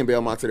 Taking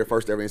Belmont to their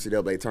first ever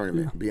NCAA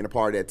tournament, being a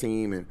part of that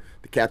team and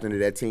the captain of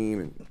that team,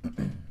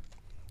 and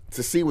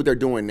to see what they're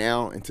doing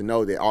now, and to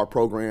know that our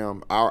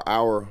program,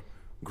 our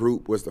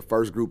group was the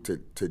first group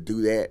to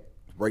do that,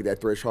 break that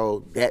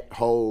threshold, that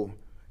whole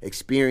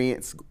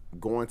experience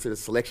going to the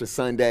Selection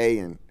Sunday,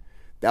 and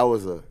that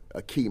was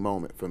a key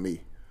moment for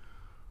me.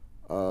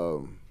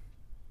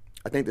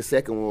 I think the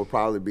second one will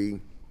probably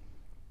be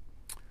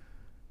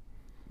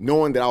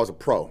knowing that I was a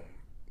pro,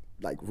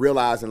 like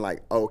realizing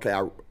like, oh, okay,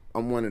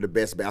 I'm one of the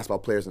best basketball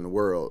players in the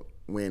world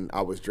when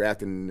I was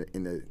drafted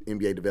in the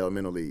NBA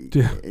Developmental League.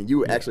 Yeah. And you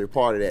were actually a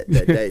part of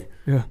that day.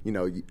 Yeah. You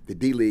know, the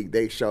D League,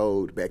 they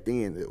showed back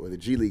then, or the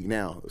G League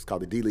now, it was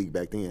called the D League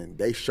back then,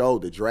 they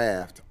showed the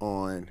draft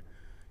on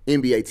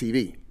NBA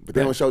TV, but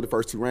they don't show the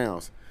first 2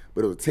 rounds,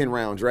 but it was a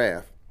 10-round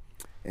draft.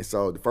 And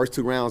so the first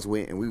 2 rounds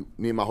went, and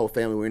me and my whole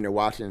family were in there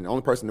watching. And the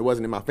only person that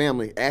wasn't in my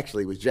family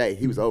actually was Jay.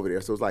 He was over there.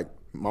 So it was like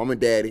mom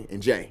and daddy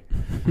and Jay.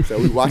 So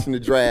we watching the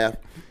draft,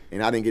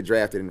 and I didn't get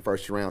drafted in the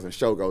first 2 rounds. And the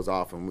show goes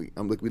off, and we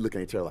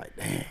looking at each other like,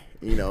 damn,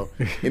 you know.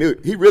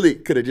 And he really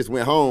could have just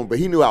went home, but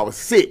he knew I was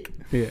sick.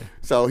 Yeah.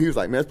 So he was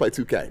like, man, let's play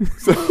 2K.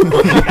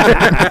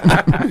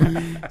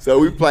 So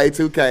we played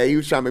 2K. He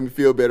was trying to make me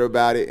feel better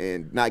about it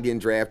and not getting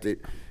drafted.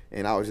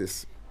 And I was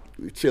just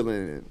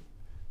chilling, and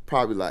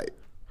probably like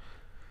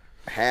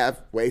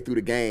halfway through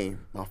the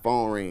game, my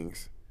phone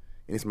rings,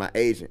 and it's my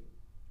agent.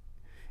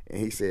 And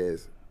he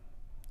says,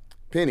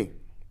 Penny,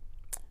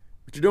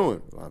 what you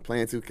doing? Well, I'm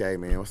playing 2K,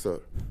 man. What's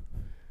up?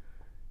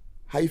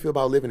 How you feel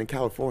about living in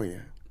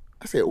California?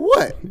 I said,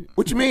 what?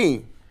 What you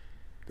mean?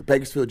 The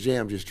Bakersfield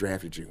Jam just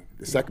drafted you.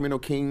 The Sacramento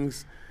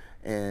Kings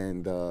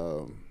and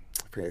I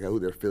forget who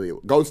their affiliate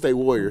was. Golden State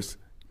Warriors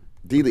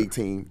D-League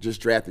team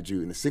just drafted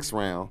you in the 6th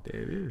round.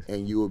 There it is.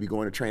 And you will be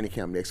going to training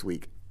camp next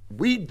week.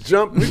 We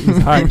jumped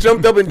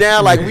up and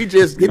down like we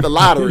just hit the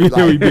lottery.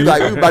 Like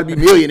we about to be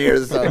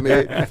millionaires or something,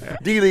 man.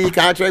 D-League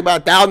contract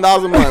about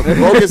 $1,000 a month. We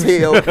broke as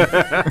hell.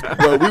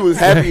 But we was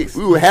happy.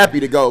 We were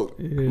happy to go.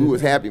 Yeah. We was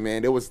happy,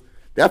 man.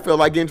 That felt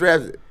like getting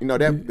drafted. You know,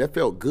 that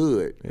felt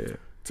good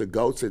to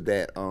go to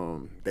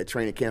that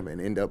training camp and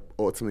end up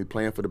ultimately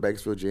playing for the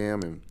Bakersfield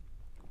Jam.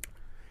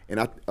 And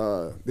I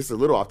this is a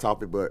little off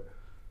topic, but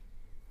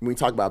when we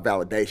talk about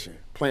validation,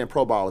 playing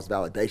pro ball is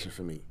validation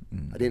for me.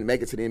 I didn't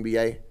make it to the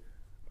NBA,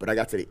 but I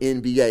got to the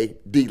NBA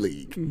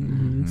D-League.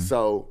 Mm-hmm.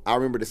 So I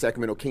remember the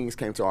Sacramento Kings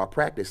came to our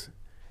practice,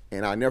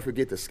 and I'll never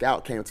forget the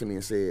scout came to me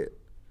and said,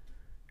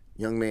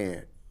 young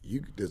man,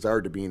 you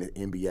deserve to be in the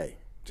NBA.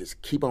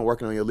 Just keep on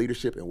working on your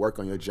leadership and work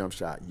on your jump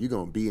shot. You're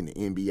going to be in the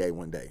NBA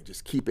one day.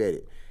 Just keep at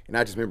it. And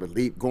I just remember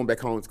going back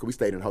home, because we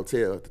stayed in a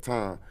hotel at the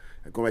time,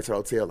 and going back to the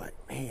hotel like,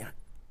 man,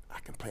 I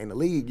can play in the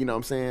league, you know what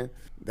I'm saying?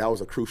 That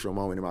was a crucial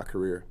moment in my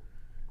career.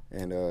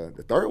 And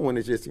the third one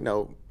is just, you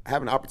know,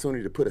 having the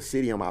opportunity to put a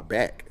city on my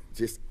back,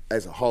 just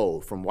as a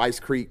whole. From Weiss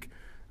Creek,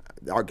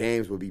 our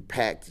games would be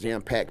packed,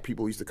 jam-packed.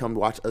 People used to come to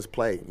watch us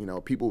play. You know,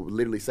 people would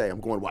literally say,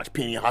 I'm going to watch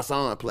Penny and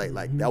Hassan play. Mm-hmm.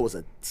 Like, that was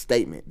a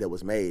statement that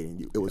was made.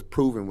 And it was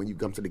proven when you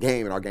come to the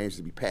game, and our games used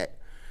to be packed.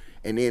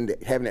 And then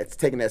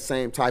taking that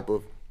same type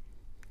of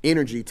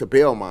energy to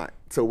Belmont,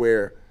 to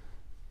where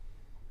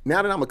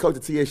now that I'm a coach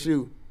at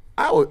TSU,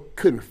 I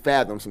couldn't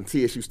fathom some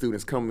TSU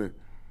students coming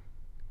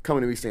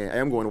to me saying, hey,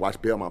 I'm going to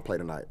watch Belmont play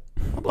tonight.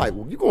 I'm like,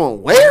 well, you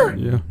going where?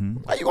 Yeah.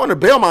 Why you going to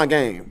Belmont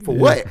game? For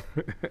what?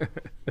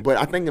 But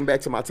I thinking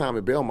back to my time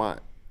at Belmont,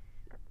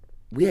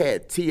 we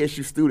had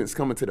TSU students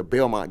coming to the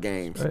Belmont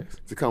games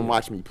to come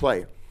watch me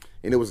play.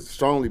 And it was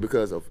strongly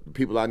because of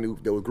people I knew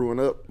that were growing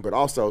up, but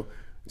also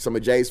some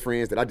of Jay's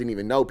friends that I didn't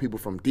even know, people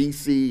from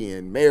D.C.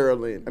 and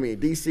Maryland,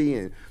 D.C.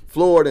 and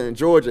Florida and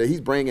Georgia.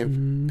 He's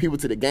bringing people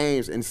to the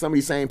games, and some of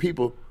these same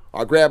people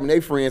are grabbing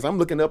their friends. I'm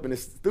looking up in the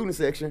student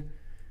section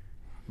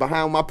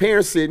behind my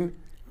parents sitting,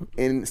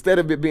 and instead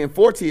of it being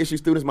 4 TSU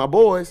students, my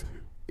boys,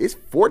 it's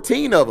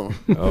 14 of them.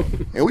 Oh.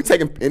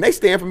 And they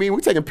stand for me, and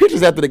we taking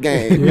pictures after the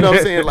game. You know what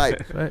I'm saying?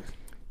 Like,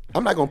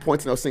 I'm not gonna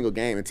point to no single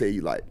game and tell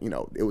you, like, you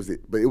know,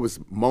 but it was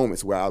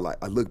moments where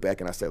I look back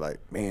and I say, like,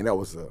 man, that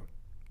was a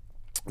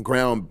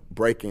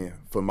groundbreaking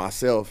for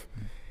myself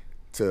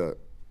that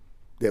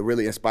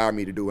really inspired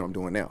me to do what I'm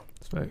doing now.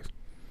 Thanks.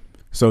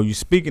 So you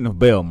speaking of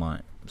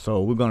Belmont,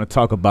 so we're gonna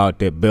talk about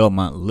that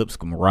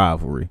Belmont-Lipscomb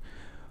rivalry.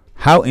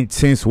 How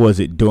intense was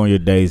it during your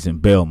days in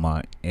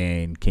Belmont,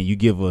 and can you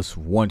give us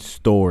one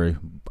story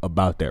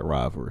about that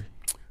rivalry?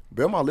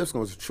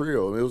 Belmont-Lipscomb was a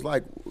trio. It was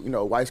like, you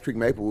know, Weiss Creek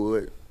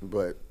Maplewood,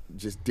 but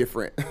just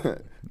different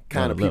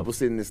kind of people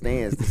sitting in the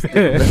stands.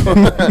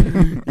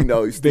 You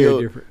know,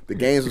 the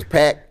games was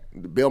packed.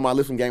 The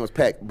Belmont-Lipscomb game was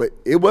packed, but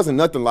it wasn't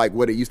nothing like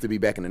what it used to be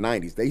back in the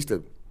 90s. They used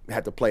to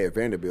have to play at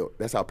Vanderbilt.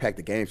 That's how packed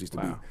the games used to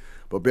be.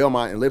 But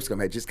Belmont and Lipscomb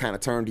had just kind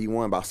of turned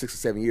D1 about 6 or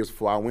 7 years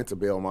before I went to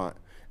Belmont.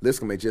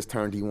 Lipscomb had just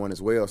turned D1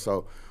 as well.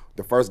 So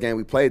the first game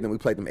we played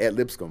them at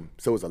Lipscomb.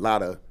 So it was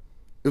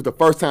the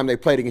first time they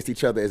played against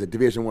each other as a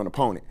Division I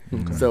opponent.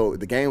 Okay. So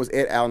the game was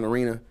at Allen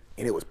Arena,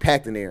 and it was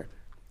packed in there.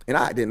 And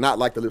I did not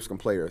like the Lipscomb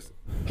players.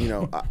 You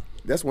know,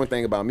 that's one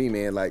thing about me,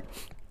 man. Like,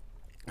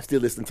 I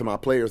still listen to my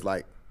players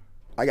like,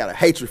 I got a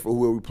hatred for who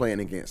we were playing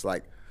against.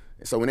 Like,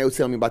 so when they would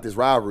tell me about this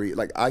rivalry,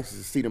 like I used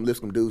to see them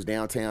Lipscomb dudes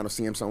downtown or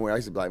see them somewhere. I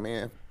used to be like,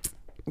 man,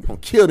 I'm gonna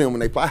kill them when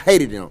they play. I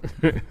hated them.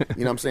 You know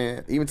what I'm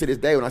saying? Even to this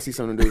day, when I see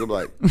some of them dudes, I'm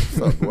like,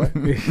 what's up, boy?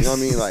 You know what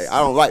I mean? Like, I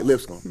don't like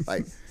Lipscomb.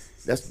 Like,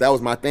 that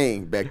was my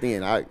thing back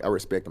then. I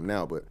respect them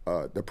now, but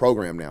the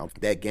program now,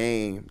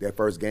 that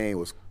first game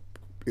was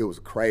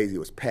crazy. It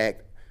was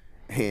packed.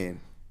 And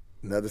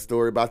another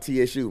story about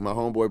TSU, my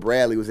homeboy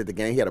Bradley was at the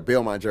game. He had a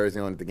Belmont jersey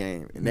on at the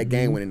game, and that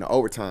game went into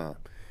overtime.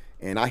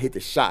 And I hit the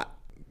shot,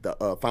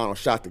 the final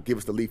shot to give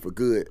us the lead for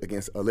good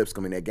against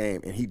Lipscomb in that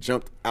game. And he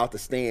jumped out the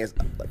stands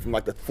from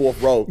like the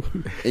fourth row.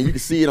 And you can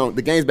see it on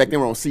the games back then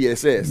were on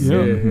CSS. Yeah.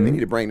 They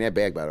need to bring that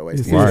back, by the way.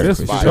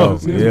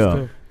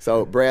 Yeah.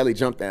 So Bradley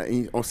jumped down.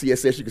 On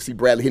CSS, you can see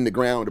Bradley hitting the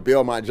ground with the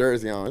Belmont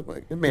jersey on. It's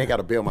like, this man got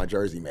a Belmont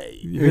jersey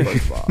made.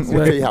 First of all. I'm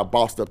gonna tell you how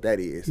bossed up that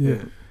is.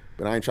 Yeah.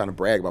 But I ain't trying to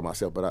brag about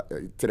myself, but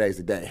today's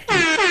the day.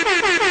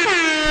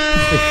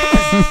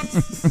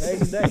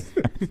 Today's the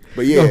day.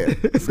 But yeah,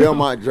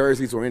 Belmont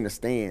jerseys were in the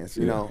stands,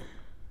 you know.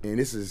 And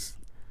this is,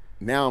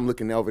 now I'm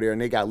looking over there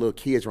and they got little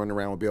kids running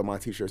around with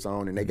Belmont t-shirts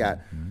on, and they got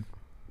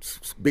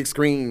big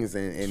screens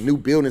and new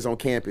buildings on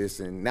campus,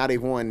 and now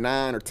they've won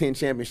 9 or 10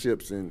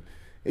 championships, and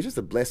it's just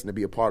a blessing to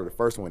be a part of the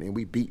first one. And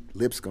we beat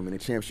Lipscomb in the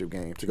championship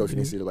game to go to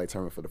the NCAA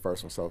tournament for the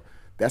first one. So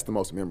that's the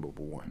most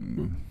memorable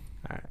one.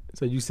 All right.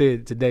 So you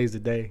said today's the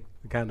day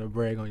to kind of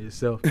brag on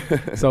yourself.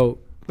 So,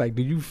 like,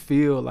 do you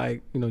feel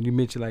like, you know, you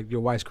mentioned like your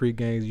White Creek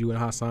games, you and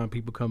Hassan,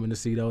 people coming to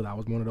see those. I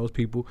was one of those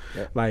people,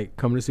 like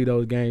coming to see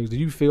those games. Do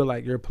you feel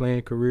like your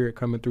playing career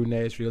coming through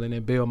Nashville and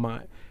then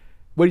Belmont,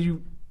 do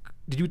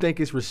you think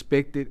it's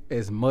respected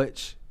as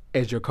much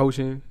as your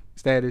coaching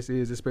status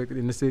is respected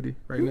in the city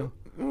right now?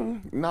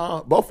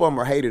 No, both of them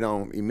are hated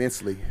on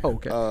immensely.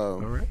 Okay. All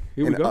right.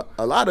 Here we go.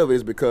 A lot of it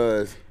is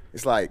because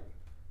it's like,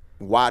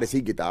 why does he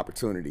get the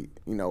opportunity?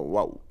 You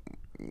know,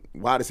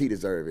 why does he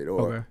deserve it?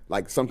 Or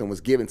like something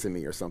was given to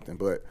me or something.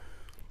 But,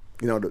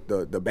 you know,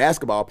 the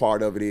basketball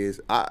part of it is,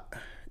 y'all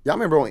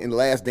remember in The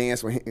Last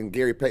Dance when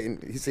Gary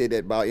Payton, he said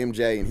that about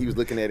MJ, and he was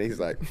looking at it, he's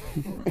like,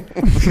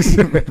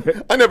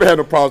 I never had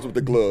no problems with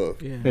the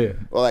glove. Yeah.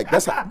 Well, like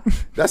that's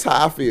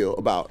how I feel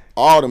about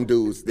all them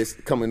dudes that's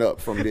coming up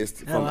from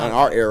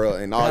our era,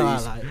 and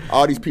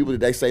all these people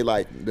that they say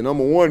like the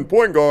number one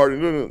point guard.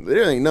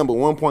 There ain't number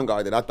one point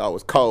guard that I thought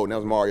was cold, and that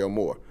was Mario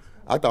Moore.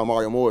 I thought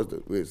Mario Moore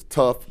was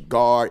tough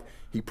guard.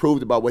 He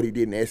proved about what he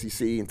did in the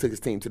SEC and took his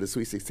team to the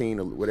Sweet 16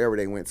 or whatever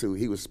they went to.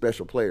 He was a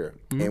special player.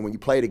 And when you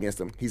played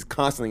against him, he's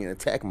constantly in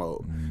attack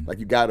mode. Like,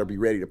 you got to be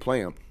ready to play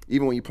him.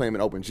 Even when you play him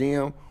in open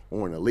gym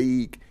or in the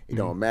league, it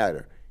don't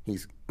matter.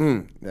 He's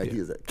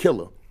he's a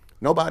killer.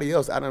 Nobody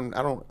else, I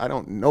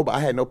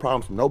had no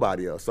problems with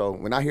nobody else. So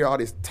when I hear all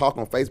this talk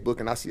on Facebook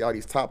and I see all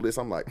these top lists,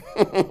 I'm like,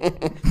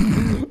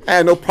 I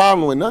had no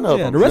problem with none of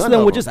them. The rest of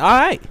them were just all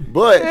right.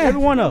 But every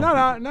one of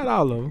them. Not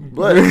all of them.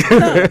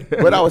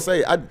 But I would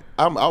say I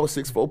was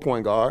 6'4"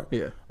 point guard.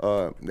 Yeah.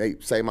 They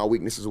say my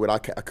weakness is what I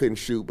couldn't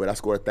shoot, but I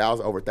scored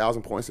over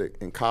 1,000 points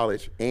in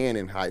college and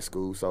in high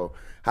school. So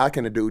how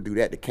can a dude do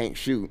that can't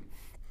shoot?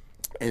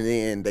 And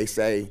then they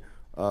say,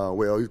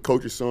 well, he's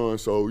coach's son,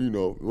 so, you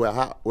know,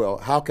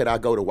 how could I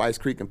go to White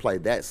Creek and play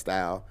that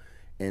style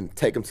and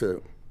take him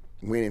to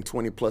winning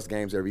 20-plus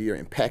games every year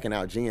and packing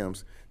out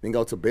gyms, then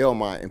go to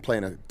Belmont and play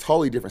in a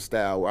totally different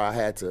style where I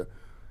had to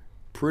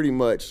pretty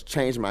much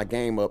change my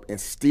game up and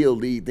still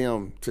lead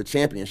them to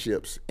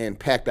championships and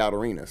packed out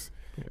arenas.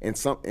 And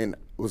it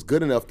was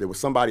good enough that was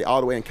somebody all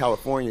the way in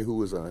California who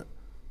was the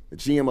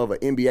GM of an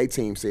NBA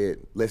team said,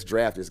 let's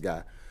draft this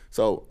guy.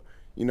 So,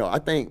 you know, I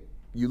think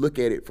you look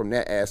at it from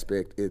that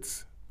aspect,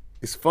 it's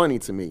funny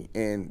to me.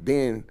 And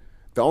then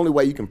the only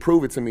way you can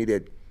prove it to me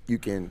that you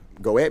can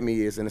go at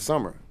me is in the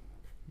summer.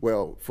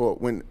 Well, for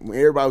when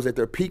everybody was at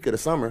their peak of the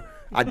summer,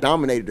 I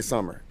dominated the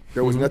summer.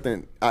 There was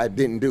nothing I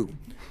didn't do.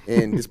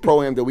 And this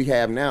pro-am that we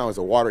have now is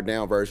a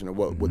watered-down version of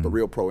what the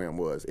real pro-am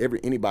was.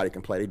 Anybody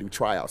can play. They do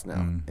tryouts now.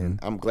 And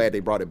I'm glad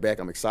they brought it back.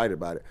 I'm excited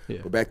about it. Yeah.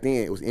 But back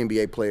then, it was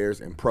NBA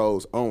players and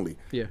pros only,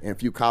 and a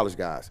few college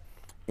guys.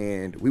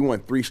 And we won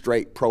 3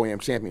 straight pro-am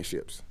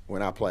championships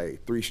when I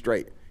played, 3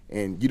 straight.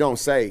 And you don't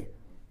say,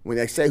 when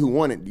they say who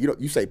won it,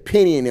 you say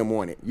Penny and them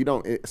won it.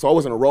 So I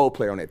wasn't a role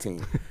player on that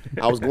team.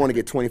 I was going to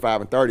get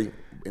 25 and 30.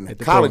 In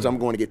college, I'm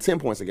going to get 10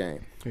 points a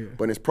game. Yeah.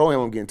 But in this pro-am,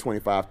 I'm getting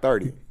 25,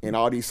 30. And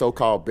all these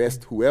so-called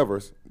best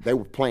whoever's, they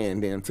were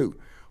playing then too.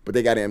 But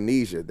they got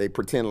amnesia. They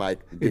pretend like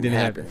it didn't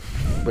happen.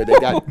 But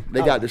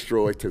they got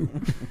destroyed too.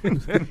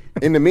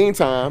 In the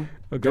meantime,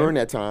 during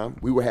that time,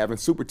 we were having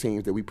super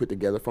teams that we put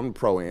together from the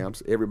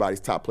pro-ams.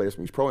 Everybody's top players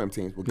from these pro-am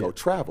teams would go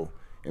travel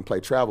and play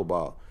travel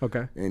ball.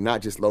 Okay. And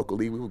not just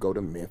locally. We would go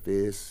to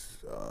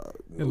Memphis,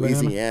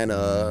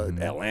 Louisiana,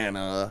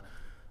 Atlanta,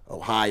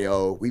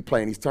 Ohio. We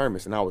play in these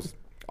tournaments, and I was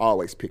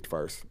always picked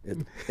first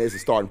as a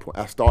starting point.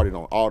 I started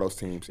on all those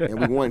teams, and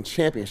we won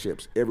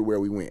championships everywhere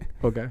we went.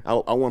 Okay.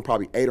 I won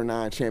probably 8 or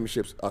 9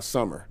 championships a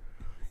summer.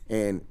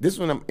 And this is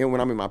when I'm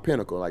in my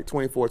pinnacle, like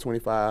 24,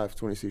 25,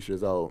 26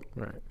 years old.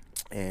 Right.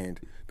 And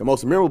the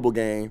most memorable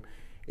game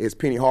is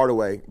Penny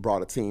Hardaway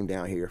brought a team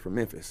down here from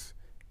Memphis.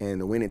 and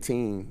the winning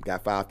team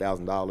got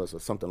 $5,000 or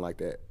something like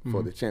that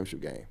for the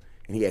championship game.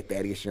 And he had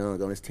Thaddeus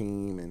Young on his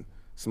team and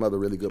some other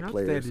really good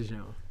players. Thaddeus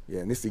Young. Yeah,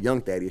 and this is the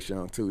young Thaddeus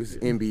Young too. This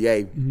is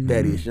NBA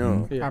Thaddeus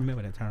Young. I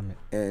remember that tournament.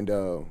 And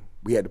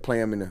we had to play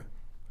him in the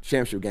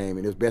championship game,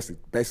 and it was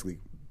basically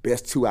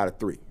best 2 out of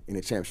 3 in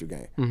the championship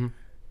game.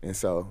 And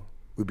so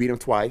we beat him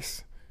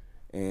twice,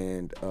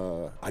 and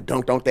I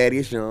dunked on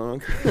Thaddeus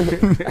Young.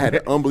 I had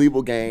an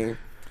unbelievable game,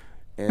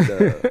 and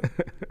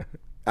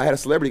I had a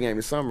celebrity game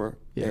this summer,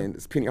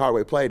 and Penny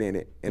Hardaway played in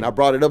it, and I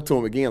brought it up to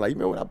him again, like, you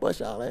remember when I bust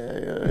y'all?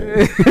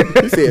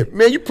 He said,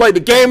 man, you played the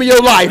game of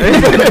your life.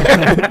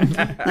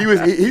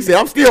 He said,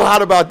 I'm still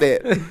hot about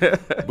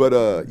that.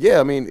 But yeah,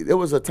 I mean, it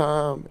was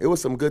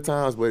some good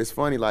times, but it's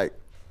funny, like,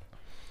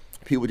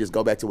 people just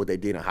go back to what they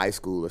did in high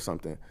school or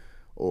something,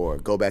 or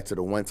go back to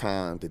the one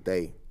time that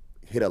they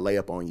hit a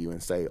layup on you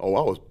and say,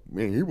 oh,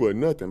 he wasn't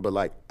nothing. But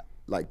like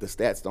the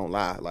stats don't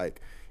lie.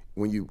 Like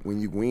when you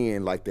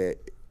win like that,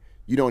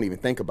 you don't even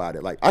think about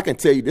it. Like I can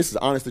tell you, this is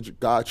honest to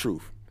God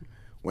truth.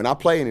 When I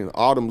played in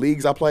all them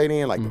leagues I played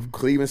in, like the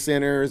Cleveland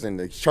Centers and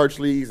the church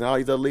leagues and all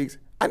these other leagues,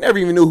 I never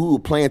even knew who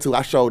was playing till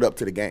I showed up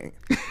to the game.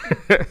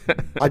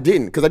 I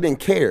didn't, because I didn't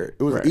care.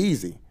 It was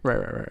easy.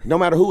 Right. No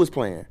matter who was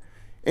playing.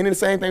 And then the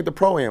same thing with the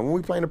Pro-Am. When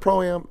we played the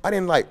Pro-Am, I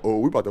didn't like,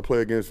 we about to play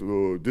against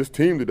this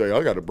team today.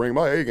 I got to bring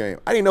my A game.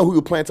 I didn't know who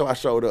was playing until I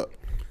showed up.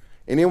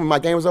 And then when my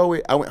game was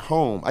over, I went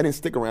home. I didn't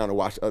stick around to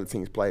watch other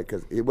teams play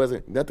because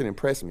nothing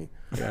impressed me.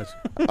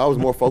 Gotcha. I was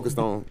more focused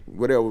on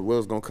whatever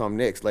was going to come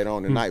next later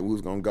on in the night. We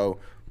was going to go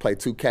play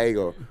 2K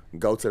or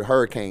go to the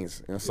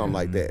Hurricanes or something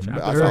like that.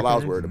 That's all I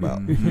was worried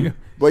about.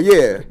 But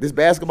yeah, this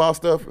basketball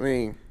stuff, I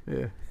mean,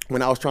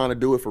 when I was trying to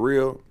do it for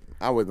real,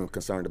 I wasn't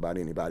concerned about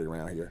anybody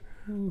around here.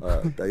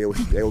 They were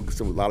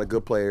a lot of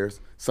good players.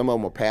 Some of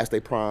them were past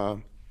their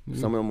prime.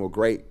 Some of them were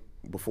great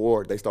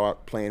before they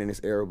started playing in this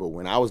era. But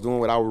when I was doing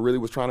what I really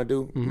was trying to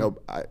do,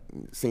 I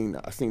seen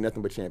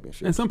nothing but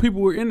championships. And some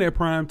people were in their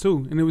prime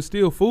too, and it was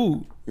still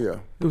food. Yeah,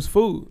 it was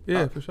food.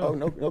 Yeah, for sure. Oh,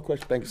 no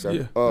question. Thank you,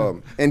 sir. Yeah.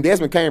 And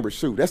Desmond Cambridge,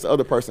 shoot, that's the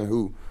other person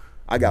who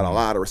I got a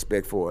lot of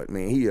respect for. It,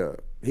 man.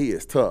 He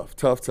is tough.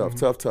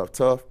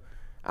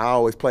 I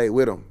always played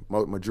with him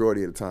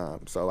majority of the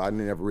time, so I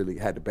never really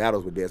had the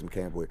battles with Desmond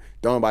Cambridge.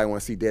 Don't nobody want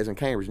to see Desmond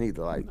Cambridge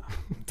neither. Like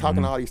talk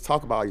about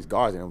all these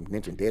guards, and I'm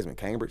mentioning Desmond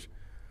Cambridge,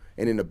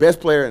 and then the best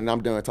player, and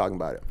I'm done talking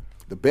about it.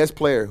 The best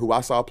player who I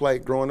saw play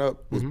growing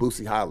up was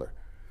Boosie Hyler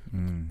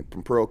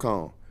from Pearl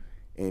Cone,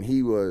 and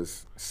he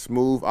was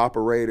smooth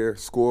operator,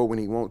 score when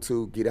he want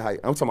to, get it high.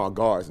 I'm talking about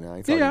guards now. I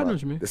ain't talking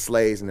about the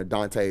Slays and the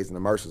Dantes and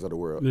the Mercers of the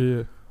world.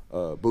 Yeah,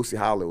 Boosie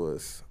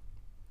Hyler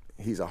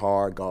he's a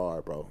hard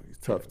guard, bro. He's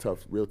tough,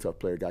 real tough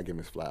player. Got to give him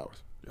his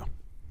flowers. Yeah.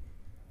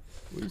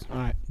 All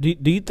right. Do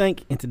you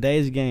think in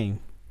today's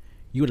game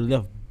you would have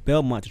left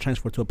Belmont to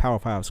transfer to a Power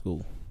 5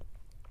 school?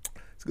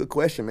 It's a good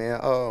question, man.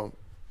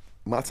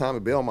 My time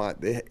at Belmont,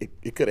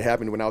 it could have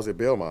happened when I was at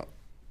Belmont.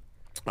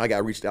 I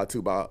got reached out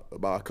to by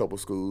a couple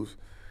schools.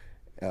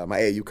 My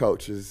AAU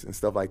coaches and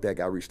stuff like that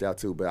got reached out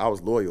to, but I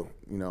was loyal.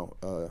 You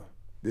know,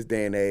 this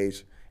day and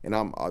age. And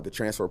I'm the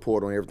transfer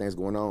portal and everything's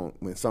going on.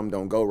 When something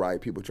don't go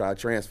right, people try to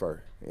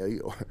transfer.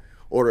 You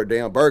order a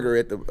damn burger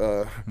at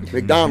the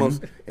McDonald's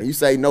and you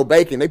say no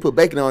bacon, they put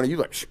bacon on it. You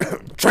like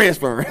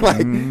transferring.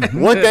 Like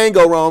one thing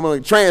go wrong, I'm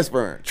like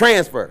transfer.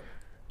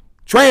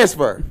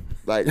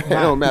 Like it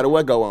don't matter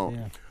what go on.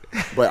 Yeah.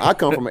 But I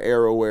come from an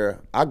era where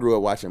I grew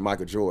up watching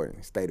Michael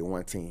Jordan, stayed in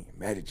one team,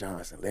 Magic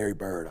Johnson, Larry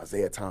Bird,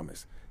 Isaiah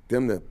Thomas.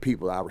 Them the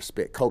people I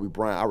respect. Kobe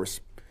Bryant.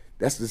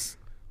 That's just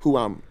who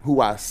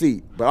I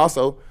see. But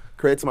also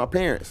credit to my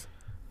parents,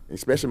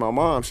 especially my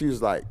mom. She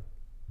was like,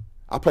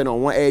 I played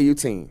on one AAU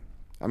team.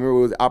 I remember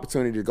it was an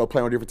opportunity to go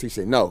play on a different team. She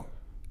said, no,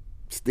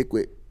 stick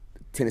with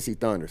Tennessee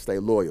Thunder, stay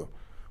loyal.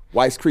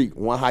 Whites Creek,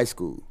 one high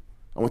school.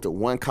 I went to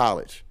one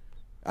college.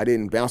 I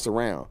didn't bounce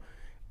around.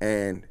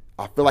 And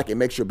I feel like it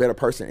makes you a better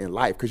person in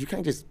life because you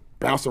can't just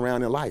bounce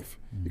around in life.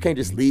 You can't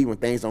just leave when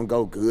things don't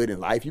go good in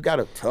life. You got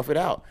to tough it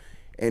out.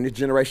 And this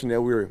generation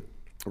that we're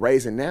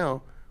raising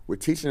now, we're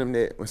teaching them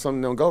that when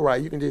something don't go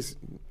right, you can just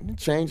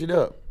change it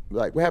up.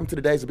 Like, what happened to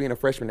the days of being a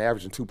freshman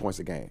averaging 2 points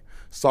a game?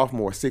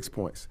 Sophomore, 6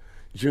 points.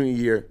 Junior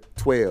year,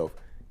 12.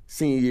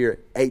 Senior year,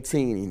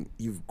 18. And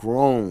you've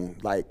grown.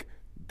 Like,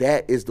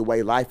 that is the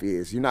way life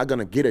is. You're not going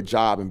to get a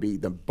job and be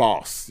the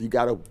boss. You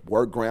got to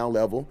work ground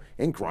level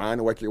and grind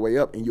and work your way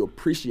up, and you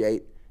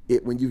appreciate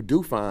it when you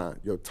do find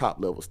your top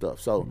level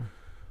stuff. So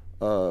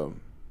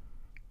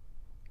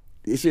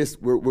it's just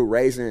we're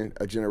raising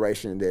a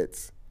generation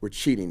we're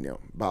cheating them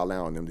by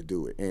allowing them to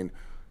do it. And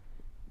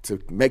to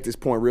make this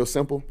point real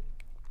simple,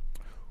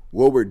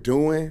 what we're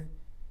doing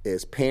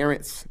as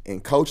parents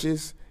and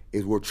coaches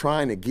is we're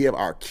trying to give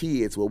our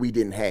kids what we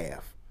didn't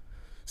have.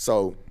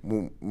 So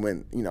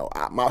when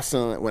my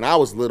son, when I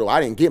was little, I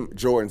didn't get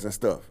Jordans and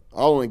stuff.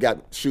 I only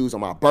got shoes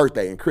on my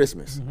birthday and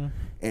Christmas.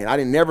 And I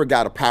didn't never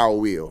got a Power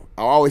Wheel.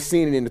 I always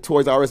seen it in the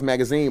Toys R Us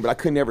magazine, but I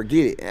could never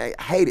get it. And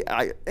I hate it.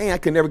 I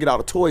could never get all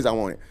the toys I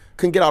wanted.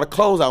 Couldn't get all the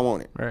clothes I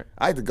wanted. Right.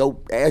 I had to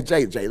go ask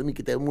Jay, let me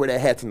get that, wear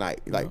that hat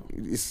tonight. Like,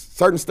 it's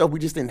certain stuff we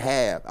just didn't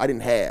have. I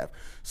didn't have.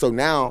 So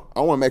now I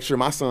want to make sure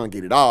my son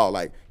get it all.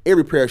 Like,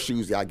 every pair of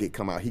shoes that I get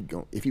come out,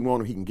 if he want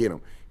them, he can get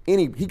them.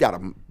 He got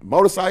a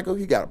motorcycle,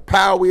 he got a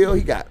Power Wheel,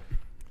 he got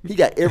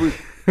every.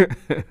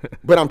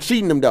 But I'm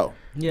cheating him though.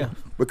 Yeah.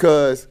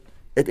 Because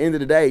at the end of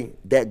the day,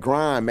 that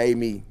grind made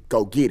me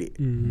go get it.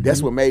 Mm-hmm.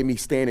 That's what made me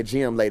stay in the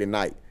gym late at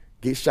night,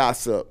 get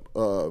shots up,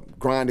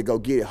 grind to go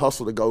get it,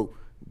 hustle to go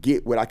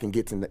get what I can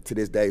get to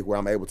this day where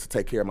I'm able to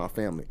take care of my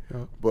family.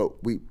 Yep.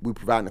 But we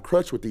providing a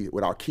crutch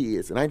with our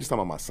kids, and I ain't just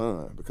talking about my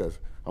son because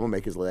I'm gonna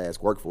make his little ass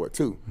work for it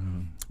too.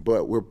 Mm-hmm.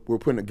 But we're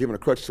giving a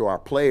crutch to our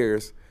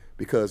players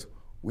because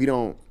we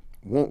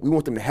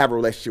want them to have a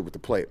relationship with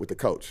the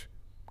coach,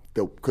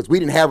 because we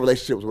didn't have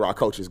relationships with our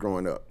coaches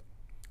growing up.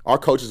 Our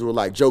coaches were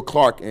like Joe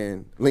Clark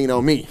and Lean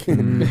on Me.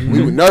 Mm-hmm.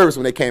 We were nervous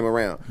when they came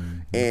around,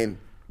 and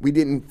we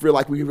didn't feel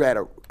like we had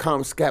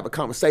have a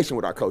conversation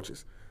with our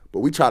coaches. But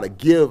we try to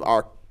give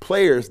our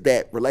players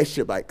that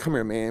relationship, like, come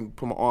here, man,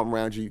 put my arm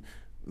around you,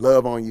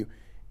 love on you.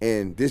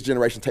 And this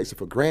generation takes it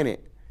for granted.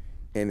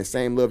 And the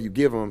same love you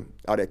give them,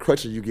 or that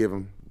crutches you give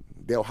them,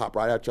 they'll hop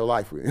right out your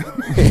life with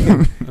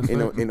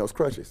in those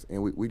crutches.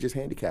 And we just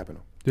handicapping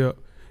them. Yeah.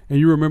 And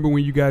you remember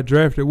when you got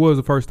drafted, what was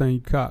the first thing you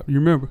copped? You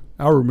remember?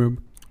 I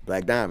remember.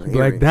 Black diamond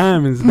Black earrings.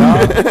 Diamonds,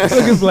 dog. Look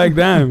at Black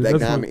Diamonds. Black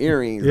That's diamond what,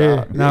 earrings, yeah,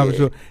 dog. nah, for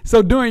sure.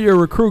 So during your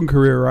recruiting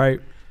career, right,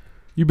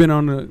 you've been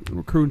on the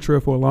recruiting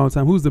trail for a long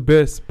time. Who's the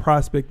best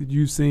prospect that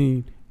you've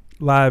seen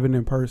live and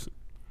in person?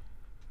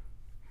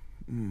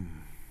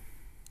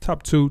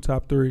 Top 2,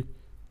 top 3.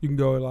 You can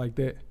go like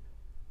that.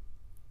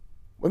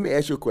 Let me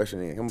ask you a question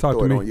then. I'm going to Talk throw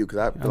to it me. on you because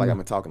I feel like I've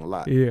been talking a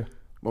lot. Yeah.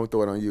 I'm going to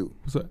throw it on you.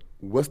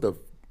 What's up?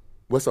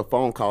 What's a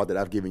phone call that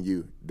I've given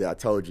you that I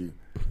told you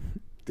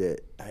that,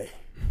 hey.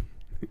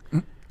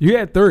 You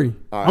had 3. Right.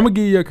 I'm going to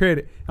give you your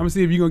credit. I'm going to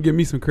see if you're going to give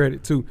me some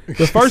credit, too.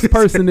 The first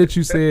person that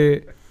you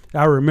said,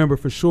 I remember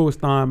for sure, was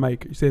Thon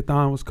Maker. You said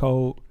Thon was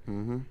cold.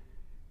 Mm-hmm.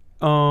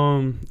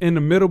 In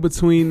the middle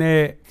between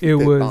that, it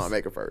was Thon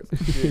Maker first.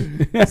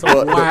 That's a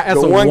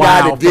the one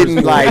guy that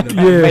didn't like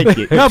make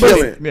it. No,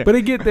 Killing. but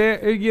it get there.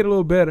 It get a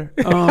little better.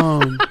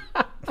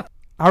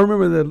 I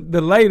remember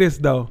the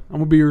latest though. I'm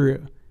gonna be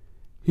real.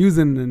 He was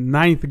in the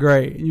 9th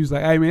grade. And he was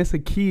like, "Hey man, it's a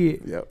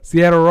kid, Yep.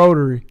 Seattle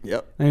Rotary,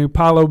 Yep. named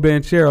Paulo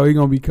Banchero. He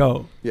gonna be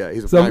cold." Yeah,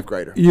 he's a 9th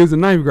grader. He was a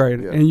 9th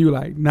grader, Yeah. and you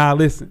like, "Nah,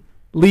 listen,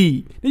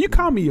 lead." And you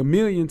call me a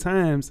million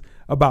times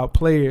about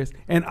players,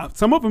 and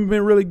some of them have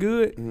been really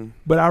good.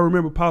 But I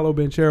remember Paulo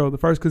Banchero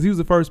because he was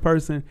the first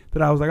person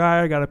that I was like, all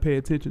right, I gotta pay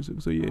attention to.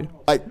 So yeah,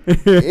 Like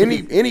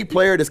any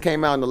player that's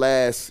came out in the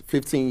last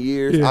 15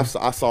 years, Yeah.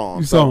 I saw him.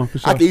 You saw him, for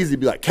sure. I could easily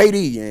be like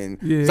KD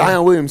and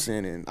Zion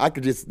Williamson, and I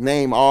could just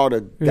name all the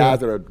guys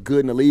that are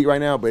good in the league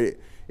right now. But it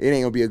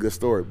ain't gonna be a good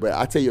story. But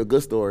I tell you a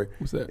good story.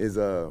 What's that? Is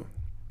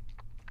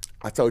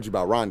I told you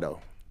about Rondo.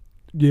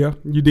 Yeah,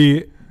 you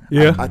did.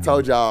 Yeah, I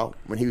told y'all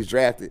when he was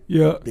drafted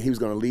Yeah. that he was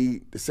going to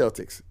lead the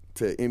Celtics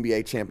to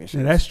NBA championships.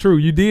 and that's true.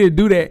 You did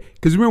do that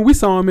because remember we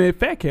saw him at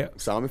Fat Cap.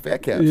 Saw him in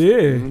Fat Caps. Yeah,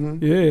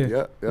 Mhm. yeah,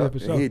 Yep. Yeah, for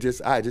sure.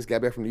 And I just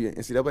got back from the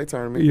NCAA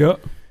tournament.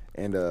 Yep,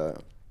 And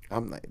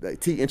I'm like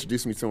T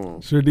introduced me to him.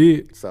 sure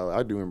did. So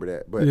I do remember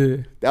that. But Yeah.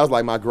 that was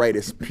like my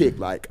greatest pick.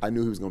 Like I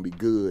knew he was going to be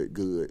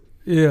good.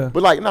 Yeah,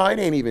 But like, no, it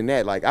ain't even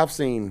that. Like I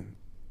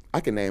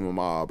can name them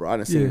all, bro. I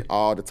done seen Yeah.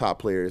 all the top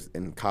players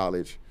in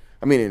college.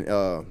 I mean,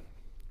 in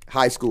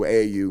high school,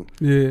 AAU.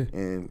 yeah,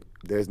 And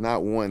there's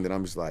not one that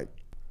I'm just like,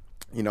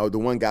 the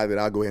one guy that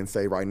I'll go ahead and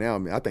say right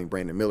now, I think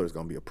Brandon Miller is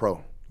going to be a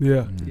pro.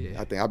 yeah.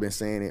 I think I've been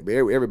saying it, but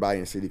everybody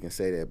in the city can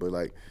say that. But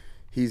like,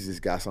 he's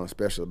just got something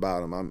special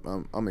about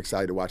him. I'm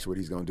excited to watch what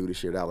he's going to do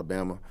this year at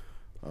Alabama.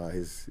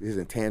 His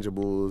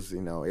intangibles,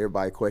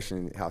 everybody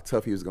questioned how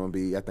tough he was going to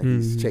be. I think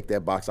he's checked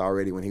that box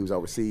already when he was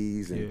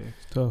overseas, and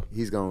It's tough.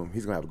 he's going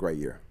to have a great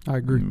year. I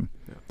agree.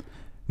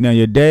 Now,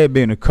 your dad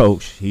being a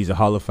coach, he's a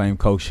Hall of Fame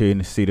coach here in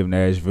the city of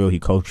Nashville. He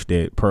coached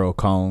at Pearl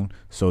Cone.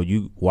 So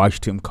you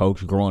watched him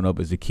coach growing up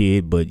as a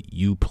kid, but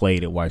you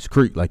played at Whites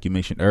Creek, like you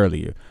mentioned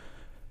earlier.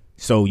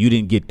 So you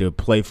didn't get to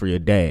play for your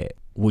dad.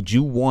 Would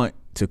you want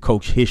to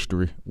coach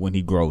history when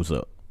he grows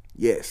up?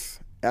 Yes,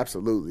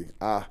 absolutely.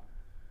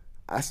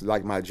 That's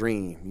like my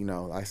dream.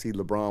 I see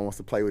LeBron wants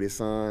to play with his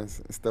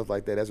sons and stuff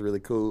like that. That's really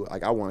cool.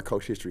 Like, I want to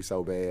coach history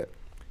so bad.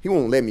 He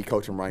won't let me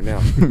coach him right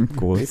now. Of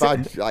course. If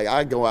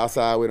I go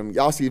outside with him,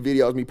 y'all see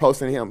videos of me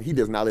posting him. He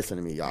does not listen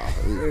to me, y'all.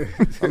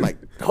 I'm like,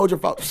 hold your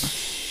phone.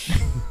 Shh.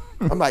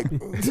 I'm like,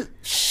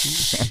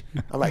 shh.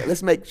 I'm like,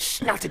 let's make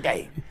not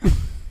today.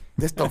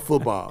 Let's throw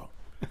football.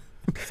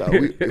 So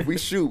if we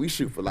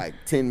shoot for like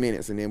 10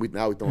 minutes, and then we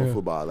throwing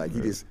football. Like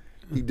he just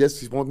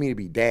wants me to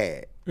be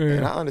dad. Yeah.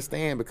 And I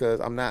understand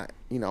because I'm not,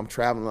 I'm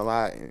traveling a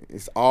lot. And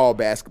it's all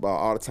basketball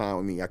all the time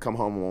with me. I come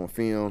home, I'm on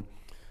film.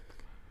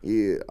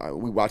 Yeah,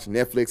 we watch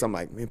Netflix. I'm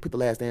like, man, put The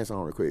Last Dance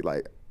on real quick.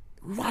 Like,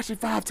 we watched it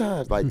 5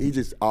 times. Like, he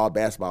just all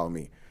basketball with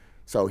me.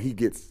 So he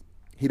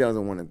he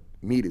doesn't want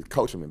me to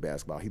coach him in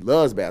basketball. He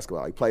loves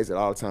basketball. He plays it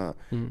all the time.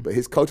 But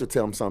his coach will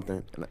tell him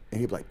something, and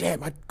he'll be like,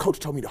 Dad, my coach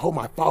told me to hold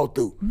my follow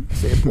through. I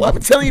said, boy, I've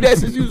been telling you that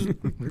since you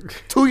was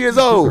 2 years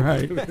old.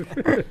 Right.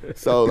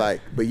 So,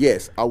 but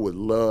yes, I would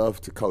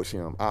love to coach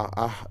him.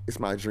 It's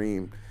my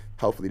dream,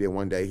 hopefully, that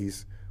one day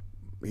he's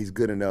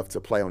good enough to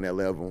play on that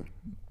level,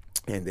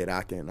 and that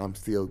I'm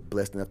still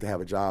blessed enough to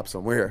have a job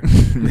somewhere,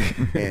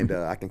 and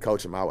I can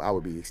coach him. I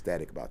would be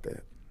ecstatic about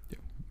that.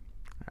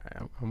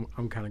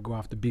 I'm kind of go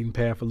off the beaten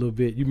path a little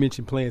bit. You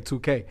mentioned playing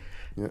 2K.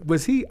 Yeah.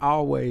 Was he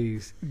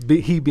always,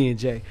 he being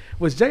Jay,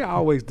 was Jay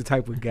always the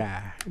type of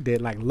guy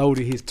that like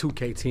loaded his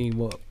 2K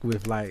team up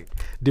with like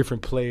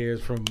different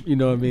players from, you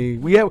know what I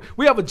mean? We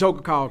have a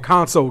joker called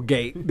Console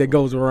Gate that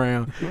goes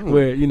around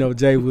where, you know,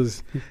 Jay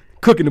was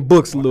cooking the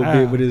books a little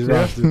bit with his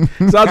roster.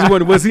 So I just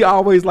wondered, was he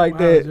always like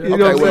that? You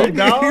know what I'm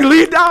saying?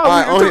 Lead dog.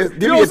 Right,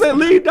 you know what I'm saying?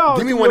 Lead dog.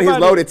 Give me one of his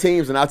loaded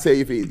teams, and I'll tell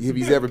you if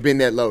he's ever been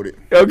that loaded.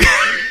 Okay.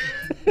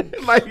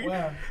 like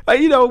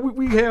you know,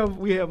 we have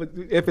a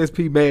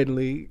FSP Madden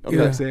league. You know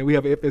what I'm saying? We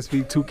have an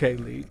FSP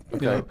 2K league.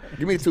 Okay. You know?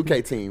 Give me the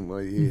 2K team.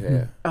 What he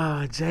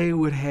have? Jay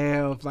would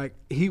have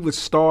he would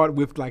start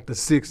with like the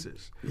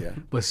Sixers. Yeah.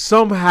 But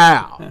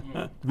somehow,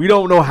 we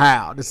don't know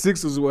how, the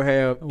Sixers will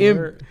have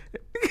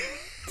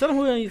Tell him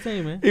who on your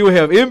team, man. He would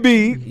have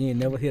Embiid.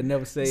 He'll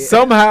never say it.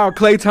 Somehow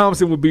Klay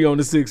Thompson would be on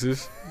the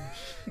Sixers.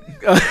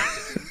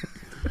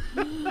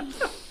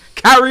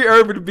 Kyrie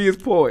Irving to be his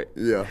point.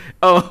 Yeah.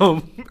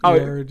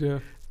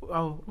 Jeff.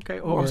 Oh, okay.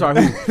 Oh, I'm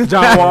sorry.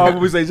 John Wall.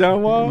 Would we say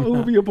John Wall? Who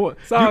would be your point?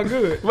 Sound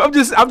good. I'm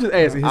just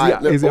asking.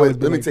 Let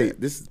me tell you.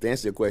 This is to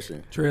answer your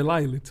question. Tread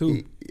lightly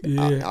too.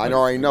 I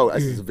already know.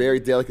 This is a very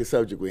delicate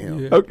subject with him.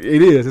 Yeah. Okay,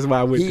 it is. That's why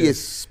I went. He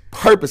is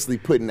purposely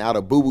putting out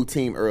a boo-boo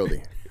team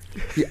early.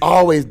 He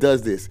always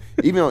does this.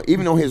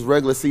 Even on his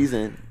regular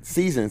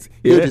seasons,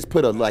 he'll just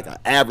put an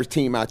average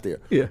team out there.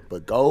 Yeah.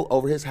 But go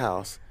over his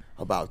house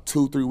about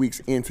 2-3 weeks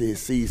into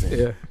his season.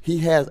 Yeah. He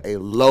has a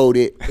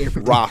loaded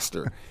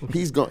roster.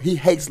 He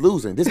hates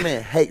losing. This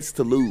man hates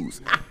to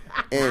lose.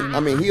 And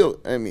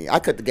I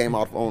cut the game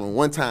off only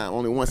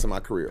once in my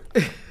career.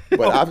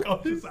 But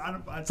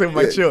took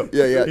my chip.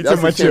 Yeah. He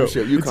took my chip.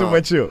 He took my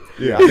chip.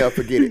 Yeah, I'll never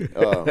forget it.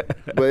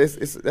 But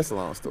that's a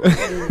long story.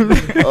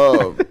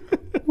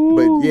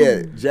 But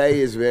yeah, Jay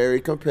is very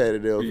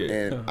competitive,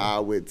 and I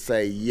would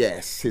say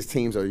yes, his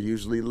teams are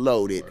usually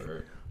loaded.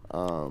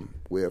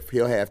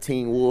 He'll have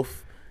Teen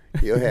Wolf,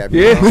 he'll have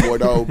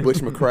Bordeaux, Bush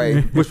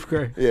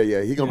McCray.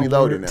 Yeah, he's gonna be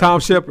loaded now. Tom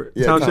Shepard.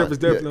 Yeah, Tom Shepard's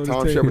definitely on the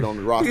team. Tom Shepard on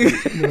the roster.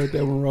 Let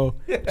that one roll.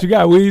 What you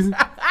got, Weezy?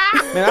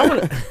 Man, I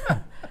want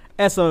to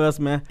ask some of us,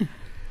 man.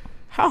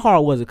 How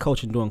hard was it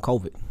coaching during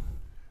COVID?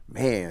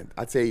 Man,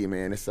 I tell you,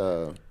 man, it's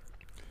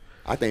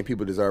I think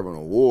people deserve an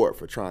award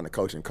for trying to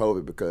coach in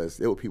COVID, because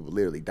there were people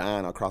literally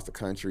dying across the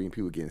country and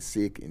people getting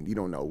sick, and you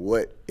don't know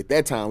what. At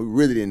that time, we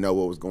really didn't know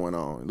what was going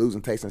on.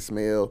 Losing taste and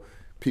smell.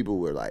 People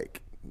were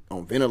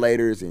on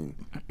ventilators, and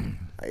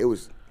it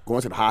was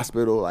going to the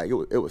hospital.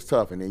 It was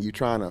tough. And then you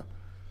trying to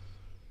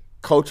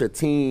coach a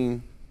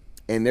team,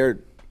 and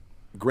their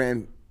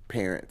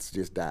grandparents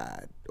just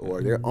died,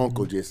 or their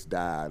uncle just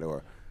died,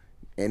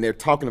 and they're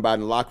talking about it in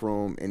the locker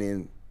room, and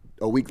then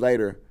a week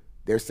later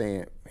they're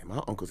saying, "Man,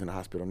 my uncle's in the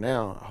hospital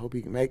now. I hope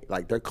he can make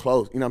it." They're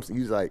close. You know what I'm saying?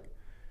 He's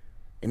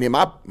and then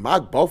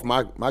both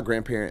my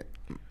grandparent,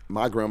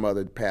 my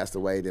grandmother passed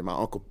away. Then my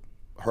uncle,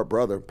 her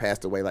brother,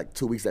 passed away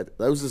 2 weeks after.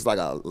 There was just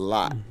a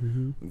lot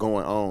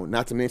going on.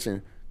 Not to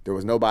mention there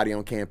was nobody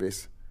on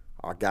campus.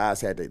 Our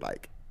guys had to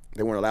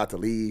they weren't allowed to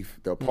leave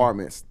their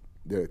apartments.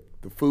 The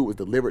food was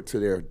delivered to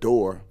their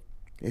door.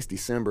 It's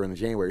December and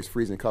January. It's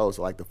freezing cold,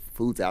 so the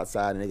food's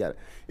outside, and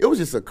it was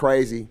just a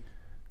crazy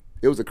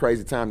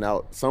time.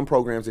 Now, some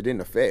programs it didn't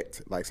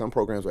affect. Some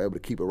programs were able to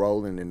keep it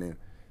rolling, and then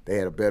they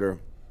had a better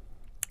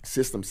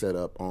system set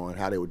up on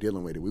how they were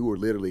dealing with it.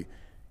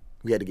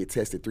 We had to get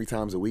tested 3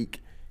 times a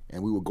week,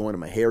 and we were going to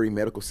Meharry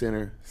Medical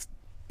Center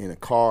in a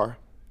car,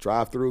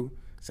 drive through.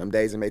 Some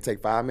days it may take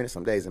 5 minutes,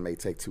 some days it may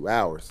take 2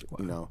 hours,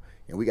 and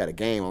we got a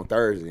game on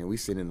Thursday, and we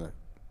sit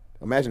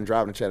imagine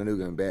driving to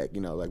Chattanooga and back,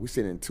 we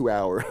sit in 2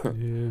 hour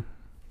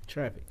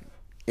traffic.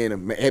 At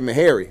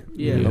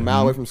Meharry, a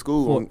mile away from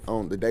school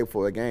on the day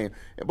before the game.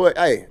 But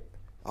hey,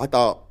 I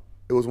thought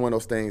it was one of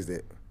those things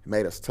that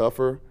made us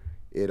tougher.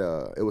 It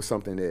was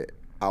something that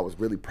I was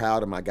really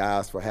proud of my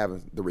guys for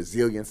having the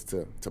resilience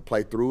to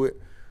play through it.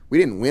 We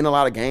didn't win a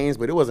lot of games,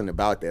 but it wasn't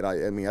about that.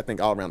 I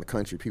think all around the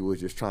country, people were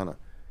just trying to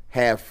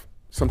have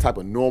some type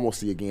of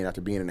normalcy again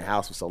after being in the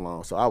house for so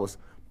long. So I was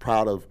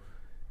proud of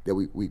that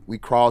we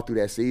crawled through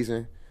that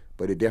season,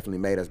 but it definitely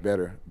made us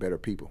better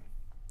people.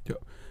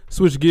 Yep.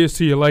 Switch gears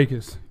to your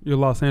Lakers. You're a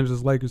Los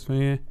Angeles Lakers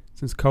fan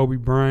since Kobe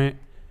Bryant.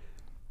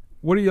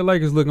 What are your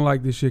Lakers looking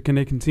like this year? Can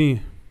they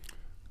contend?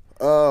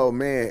 Oh,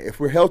 man, if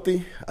we're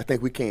healthy, I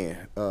think we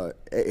can.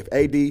 If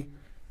AD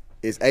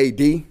is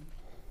AD,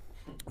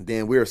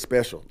 then we're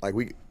special. I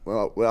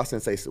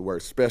shouldn't say the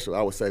word special.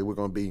 I would say we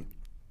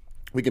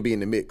can be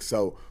in the mix.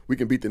 So we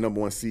can beat the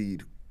number 1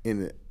 seed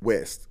in the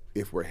West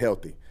if we're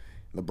healthy.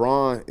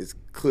 LeBron is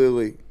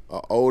clearly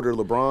an older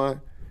LeBron,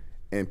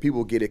 and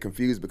people get it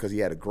confused because he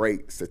had a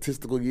great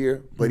statistical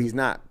year, but he's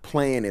not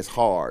playing as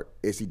hard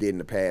as he did in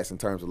the past in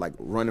terms of like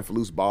running for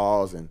loose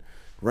balls and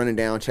running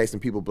down, chasing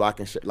people,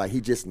 blocking shit. Like,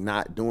 he's just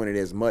not doing it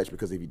as much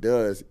because if he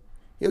does,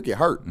 he'll get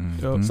hurt.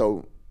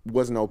 So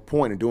wasn't no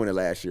point in doing it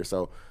last year.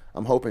 So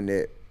I'm hoping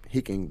that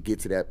he can get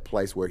to that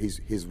place where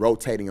he's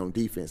rotating on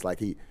defense. Like,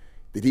 the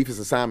defense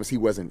assignments, he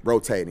wasn't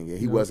rotating it.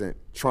 He wasn't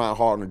trying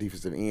hard on the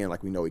defensive end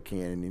like we know he can,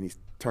 and then he's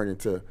turned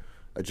into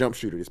a jump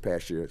shooter this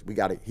past year.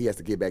 He has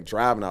to get back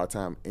driving all the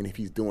time, and if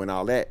he's doing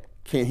all that,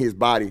 can his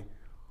body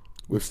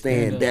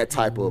withstand that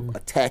type of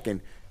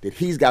attacking that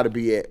he's got to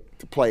be at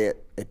to play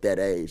at that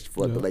age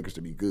for the Lakers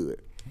to be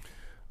good?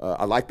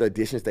 I like the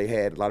additions they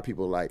had. A lot of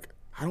people are like,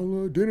 I don't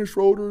know, Dennis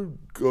Schroeder,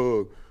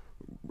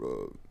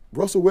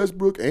 Russell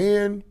Westbrook,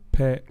 and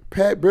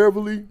Pat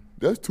Beverly.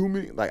 That's too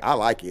many. Like, I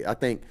like it. I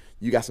think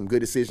you got some good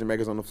decision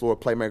makers on the floor,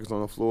 playmakers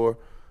on the floor.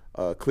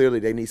 Clearly,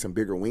 they need some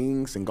bigger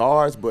wings and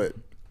guards, but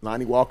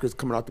Lonnie Walker's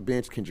coming off the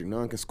bench. Kendrick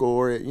Nunn can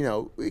score it. You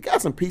know, we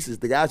got some pieces.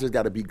 The guys just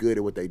got to be good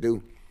at what they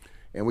do.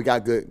 And we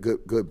got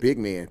good big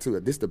men, too.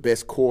 This is the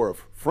best core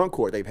of front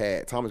court they've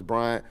had. Thomas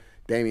Bryant,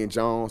 Damian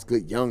Jones,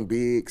 good young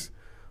bigs.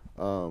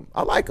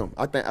 I like them.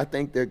 I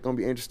think they're going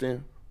to be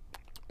interesting.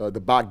 The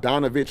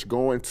Bogdanovich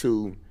going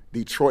to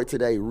Detroit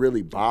today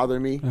really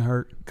bothered me. It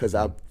hurt. Because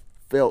I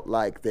felt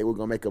like they were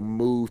going to make a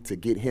move to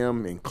get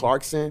him and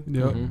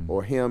Clarkson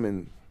or him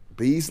and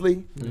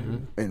Beasley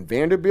and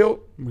Vanderbilt.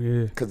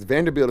 Because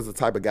Vanderbilt is the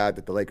type of guy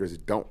that the Lakers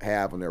don't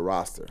have on their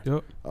roster.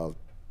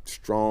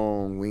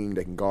 Strong wing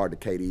that can guard the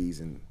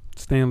KDs and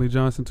Stanley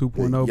Johnson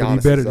 2.0, but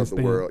he's better than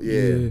Stan. World.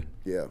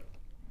 Yeah.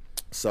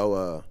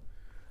 So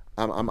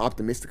I'm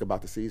optimistic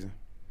about the season.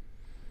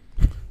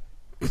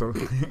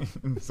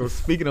 So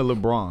speaking of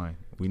LeBron,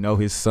 we know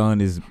his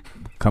son is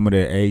coming to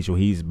an age where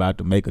he's about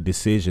to make a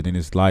decision in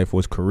his life or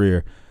his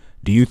career.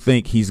 Do you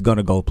think he's going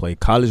to go play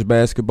college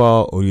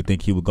basketball, or do you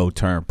think he would go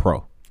turn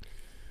pro?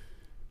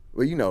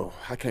 Well, you know,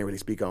 I can't really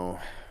speak on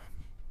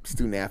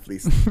student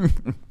athletes,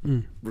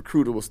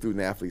 recruitable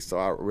student athletes, so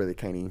I really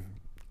can't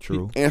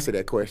even answer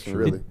that question,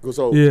 really.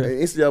 So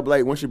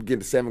NCAA, once you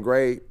get to 7th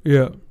grade,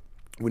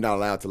 we're not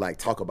allowed to, like,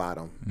 talk about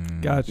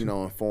them, you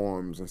know, in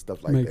forums and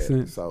stuff like Makes that.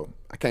 sense. So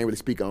I can't really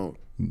speak on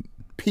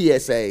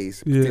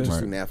PSAs, potential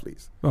student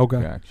athletes.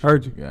 Okay. Gotcha.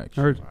 Heard you. Got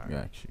you.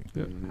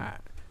 All right.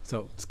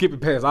 So skipping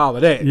past all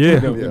of that,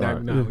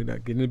 we're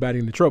not getting anybody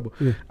into trouble.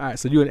 All right,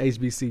 so you're an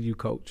HBCU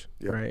coach,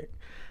 right?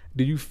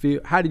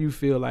 How do you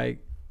feel like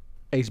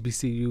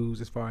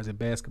HBCUs, as far as in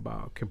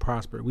basketball, can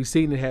prosper? We've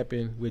seen it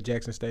happen with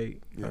Jackson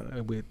State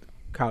and with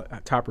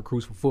top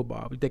recruits for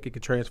football. We think it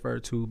could transfer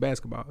to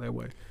basketball that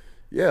way.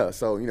 Yeah,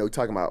 so, you know,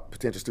 talking about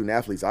potential student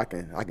athletes, I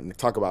can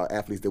talk about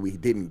athletes that we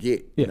didn't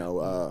get. You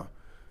know,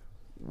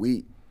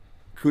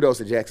 kudos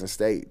to Jackson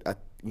State.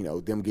 You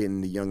know, them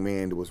getting the young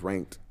man that was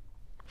ranked.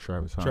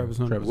 Travis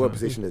Hunter. What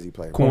position does he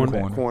play? Corner.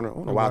 I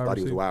don't know why I thought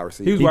he was a wide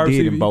receiver. He was wide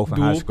receiver. Did in both in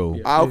high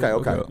school.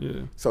 Okay.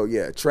 Yeah. So,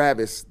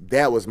 Travis,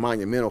 that was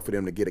monumental for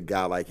them to get a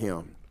guy like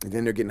him. And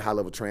then they're getting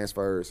high-level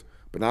transfers.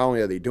 But not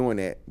only are they doing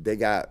that, they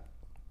got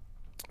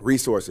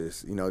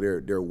resources. You know,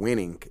 they're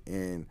winning,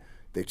 and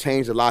they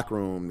changed the locker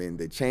room, and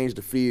they changed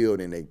the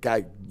field, and they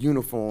got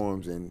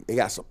uniforms, and they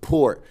got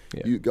support.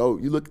 You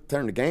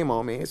turn the game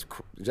on, man.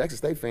 Jackson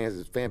State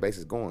fans, fan base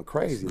is going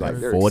crazy.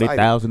 Like, they're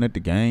 40,000 at the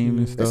game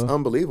and stuff. It's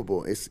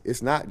unbelievable.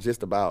 It's not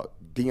just about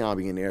Deion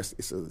being there.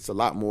 It's a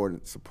lot more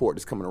support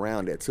that's coming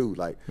around that too.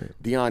 Like,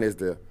 Deion is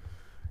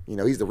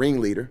he's the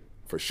ringleader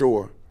for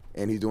sure,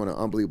 and he's doing an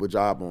unbelievable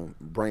job on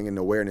bringing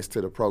awareness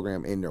to the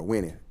program, and they're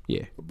winning.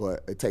 Yeah,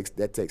 but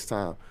that takes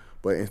time.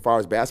 But as far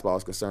as basketball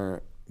is concerned,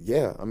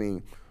 I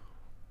mean,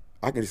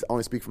 I can just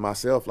only speak for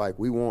myself. Like,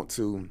 we want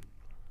to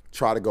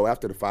try to go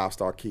after the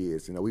 5-star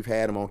kids. You know, we've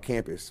had them on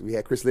campus. We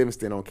had Chris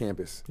Livingston on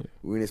campus.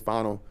 We in his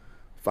final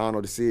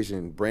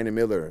decision. Brandon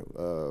Miller.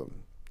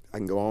 I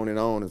can go on and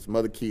on. There's some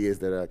other kids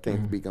that I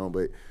can't speak on,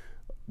 but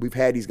we've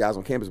had these guys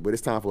on campus. But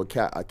it's time for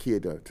a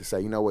kid to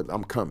say, you know what,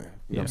 I'm coming.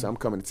 You know what I'm saying? I'm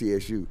coming to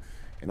TSU,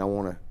 and I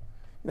want to.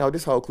 You know,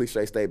 this whole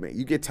cliche statement.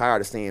 You get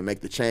tired of saying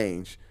make the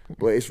change,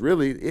 but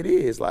it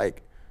is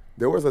like.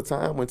 There was a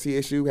time when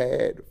TSU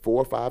had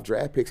 4 or 5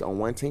 draft picks on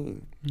one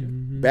team,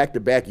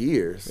 back-to-back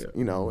years,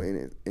 you know,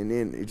 and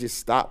then it just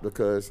stopped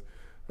because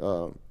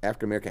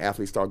African-American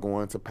athletes started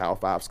going to Power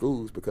 5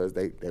 schools because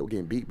they were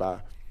getting beat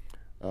by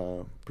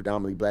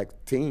predominantly black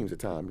teams at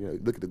the time. You know,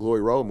 look at the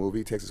Glory Road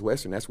movie, Texas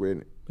Western. That's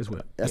when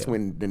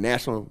the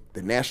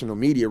national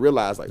media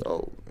realized, like,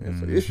 oh,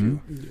 that's an issue.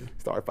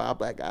 Started 5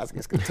 black guys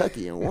against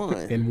Kentucky and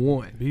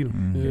won. Beat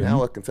them.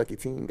 Now a Kentucky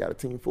team got a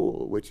team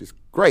full, which is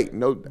great.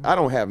 No, I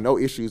don't have no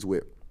issues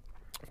with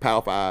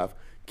Power 5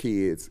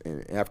 kids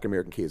and African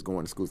American kids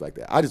going to schools like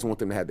that. I just want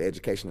them to have the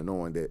education of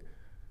knowing that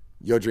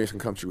your dreams can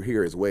come true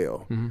here as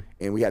well.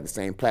 And we have the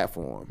same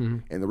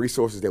platform. And the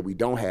resources that we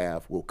don't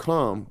have will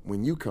come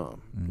when you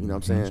come. You know what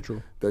I'm saying? That's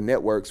true. The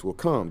networks will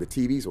come. The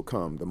TVs will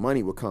come. The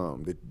money will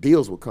come. The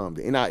deals will come.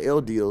 The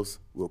NIL deals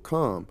will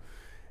come.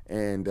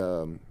 And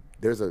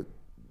there's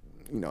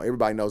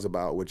everybody knows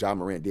about what John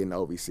Morant did in the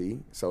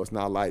OVC. So it's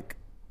not like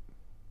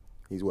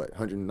He's what,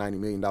 $190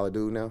 million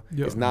dude now?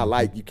 Yep. It's not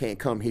like you can't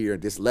come here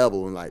at this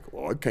level and like,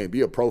 oh, it can't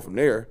be a pro from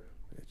there.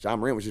 John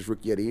Moran was just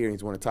rookie of the year, and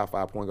he's one of the top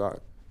 5 point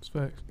guards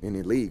in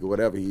the league or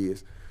whatever he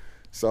is.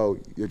 So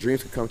your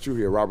dreams can come true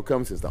here. Robert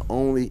Covington is the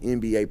only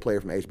NBA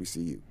player from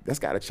HBCU. That's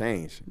got to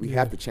change. We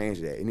have to change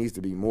that. It needs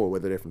to be more,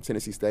 whether they're from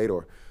Tennessee State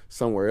or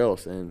somewhere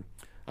else. And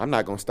I'm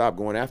not going to stop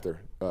going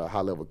after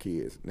high-level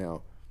kids.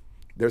 Now,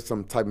 there's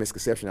some type of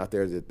misconception out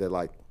there that they're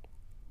like,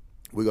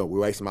 we're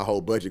wasting my whole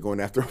budget going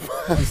after a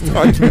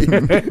 5-star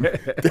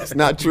kid. That's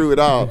not true at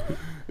all.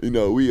 You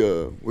know,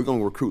 we're going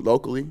to recruit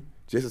locally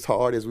just as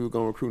hard as we were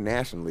going to recruit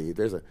nationally.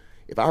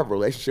 If I have a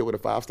relationship with a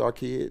 5-star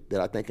kid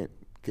that I think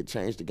could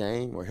change the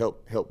game or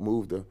help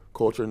move the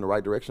culture in the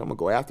right direction, I'm going to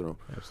go after them.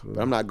 Absolutely.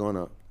 But I'm not going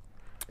to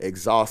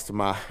exhaust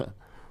my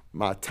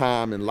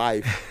time and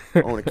life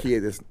on a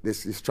kid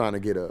that's just trying to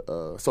get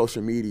a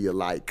social media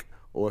like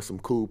or some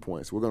cool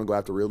points. We're going to go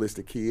after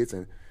realistic kids,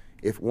 and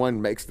if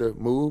one makes the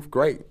move,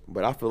 great.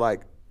 But I feel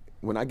like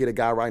when I get a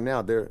guy right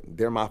now, they're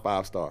my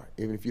 5-star.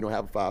 Even if you don't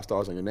have 5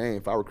 stars on your name,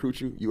 if I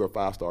recruit you, you are a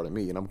 5-star to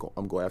me, and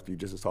I'm going after you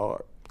just as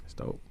hard. That's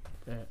dope.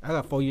 Yeah. I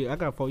got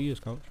 4 years,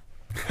 coach.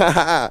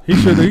 He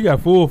should have. He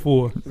got 4.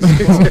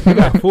 He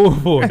got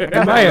 4. He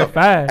might have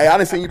 5. Hey, I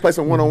done seen you play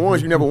some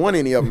one-on-ones. You never won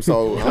any of them,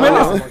 so.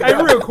 Hey,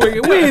 real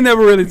quick, we ain't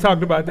never really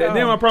talked about that.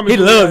 Then I promise He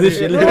you loves this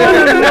shit. He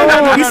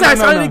said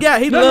something to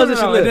He loves this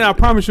shit. Then I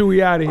promise you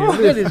we out of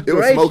here. It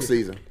was smoke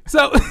season.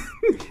 So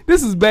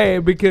this is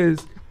bad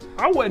because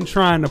I wasn't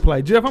trying to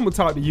play. Jeff, I'm gonna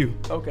talk to you.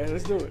 Okay,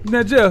 let's do it.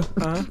 Now, Jeff,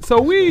 so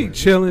we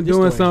chilling,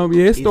 doing something.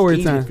 Yeah, it's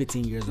story time.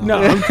 15 years old.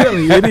 No, I'm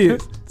telling you, it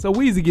is. So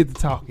Weezy get to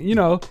talking,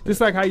 just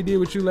like how you did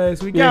with you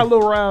last week. Got a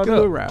little riled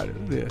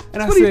up. Yeah.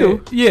 And I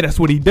said, yeah, that's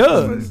what he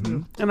does.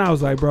 And I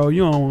was like, bro,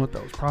 you don't want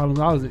those problems.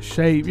 I was in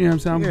shape. You know what I'm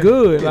saying? I'm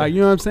good. Like,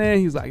 you know what I'm saying?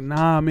 He's like,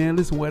 nah, man,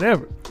 listen,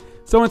 whatever.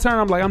 So in turn,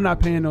 I'm like, I'm not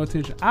paying no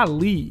attention. I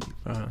leave.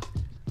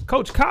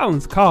 Coach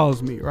Collins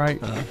calls me, right?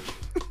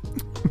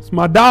 It's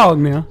my dog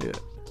now. Yeah.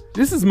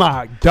 This is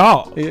my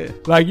dog. Yeah.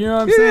 Like, you know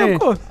what I'm saying? Yeah,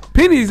 of course.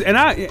 Penny's, and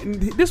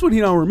this is what he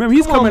don't remember.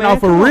 He's coming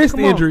off a wrist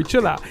injury.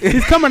 Chill out.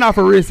 He's coming off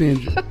a wrist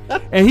injury.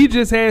 And he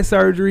just had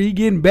surgery. He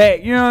getting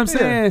back. You know what I'm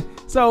saying?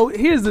 So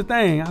here's the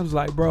thing. I was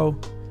like, bro,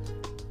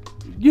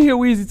 you hear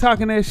Weezy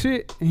talking that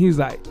shit? And he's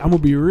like, I'm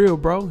going to be real,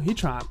 bro. He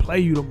trying to play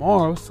you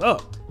tomorrow. What's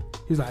up?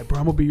 He's like, bro,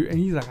 I'm going to be, and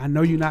he's like, I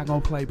know you're not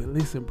going to play, but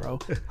listen, bro,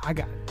 I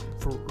got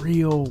for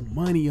real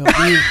money up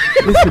here.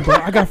 Listen, bro,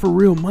 I got for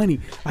real money.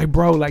 Like,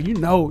 bro, like, you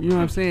know what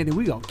I'm saying? And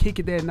we going to kick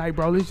it that night,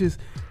 bro. Let's just,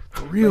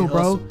 for real,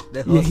 bro.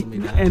 That hustled me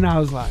now. And I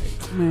was like,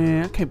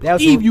 man, I can't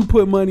believe you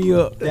put money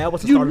up. That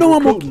was you know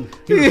I'm recruiting.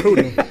 He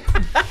recruiting.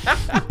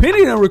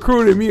 Penny done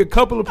recruited me a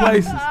couple of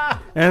places.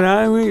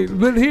 And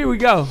but here we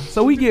go.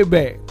 So we get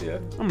back. Yeah.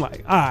 I'm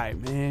like, all right,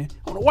 man.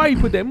 I don't know why you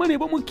put that money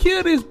up. I'm going to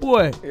kill this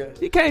boy. Yeah.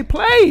 He can't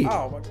play.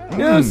 Oh, my God. You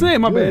know what I'm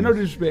saying? My bad. No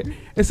disrespect.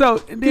 And so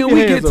then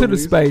we get to the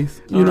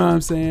space. You know what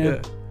I'm saying?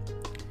 Yeah.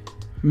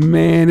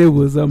 Man, it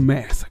was a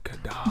massacre,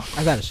 dog.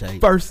 I got to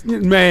shake. First,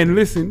 man,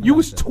 listen, you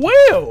was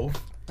 12.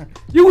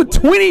 You were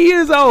 20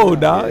 years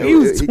old, dog. He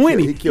was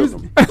 20. He killed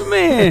him.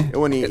 Man. It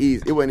wasn't even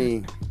easy. It wasn't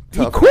even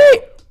tough. He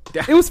quit.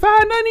 It was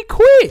 5-9. He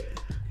quit.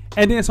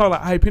 And then so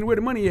like, hey, Penny, where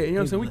the money at? You know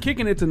what I'm saying? We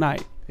kicking it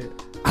tonight. Yeah.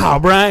 Oh,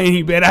 Brian,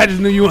 he bet. I just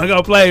knew you weren't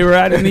going to play, bro.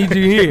 I didn't need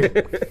you here.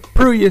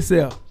 Prove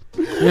yourself.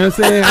 You know what I'm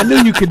saying? I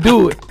knew you could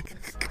do it.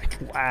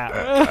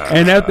 Wow.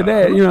 And after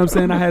that, you know what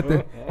I'm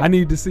saying? I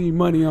need to see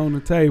money on the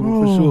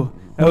table for sure.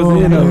 That was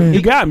the end of it.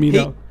 He got me,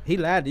 though. He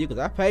lied to you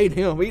because I paid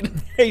him.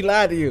 He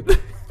lied to you.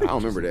 I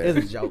don't remember that.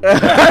 It's a joke.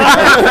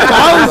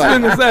 I was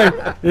finna say,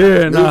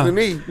 yeah, nah. It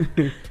was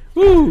to me.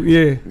 Ooh,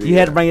 yeah. You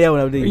had to bring that one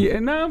up, didn't you? Yeah,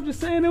 no, I'm just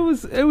saying it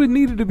was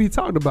needed to be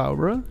talked about,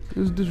 bro. It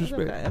was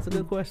disrespect. Okay, that's a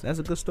good question. That's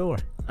a good story.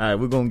 All right,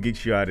 we're gonna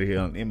get you out of here.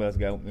 Anybody else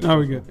got? No,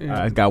 we good.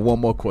 Yeah. I got one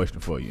more question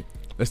for you.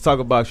 Let's talk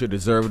about your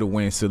deserve to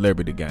win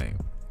celebrity game.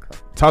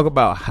 Talk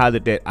about how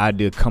did that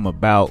idea come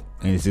about,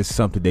 and is this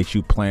something that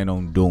you plan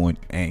on doing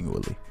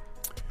annually?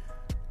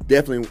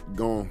 Definitely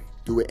gonna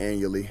do it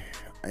annually.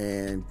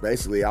 And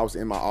basically, I was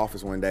in my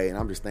office one day, and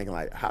I'm just thinking,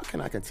 like, how can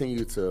I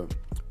continue to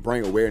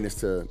bring awareness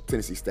to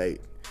Tennessee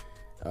State?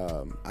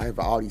 I have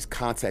all these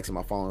contacts in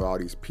my phone with all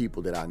these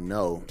people that I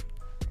know,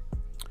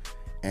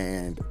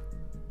 and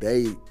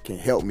they can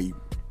help me,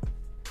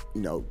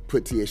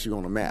 put TSU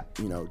on the map,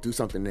 do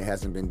something that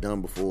hasn't been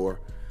done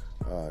before,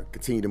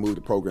 continue to move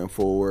the program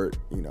forward,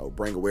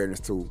 bring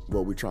awareness to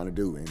what we're trying to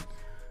do. And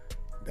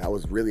that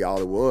was really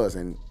all it was.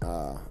 And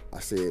I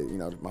said,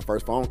 my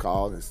first phone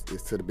call is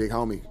to the big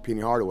homie,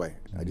 Penny Hardaway.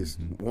 I just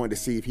wanted to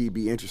see if he'd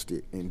be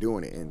interested in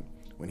doing it. And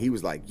when he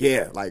was like,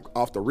 yeah, like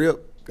off the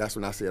rip, that's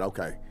when I said,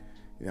 okay.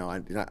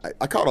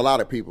 I called a lot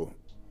of people.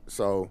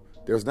 So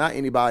there's not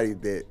anybody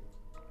that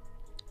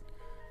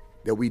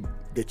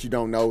you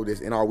don't know that's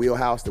in our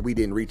wheelhouse that we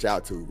didn't reach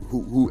out to,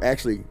 who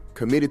actually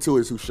committed to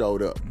us, who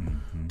showed up.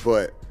 Mm-hmm.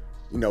 But,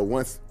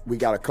 once we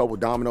got a couple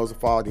dominoes to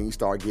fall, then you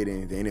start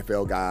getting the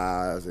NFL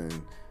guys and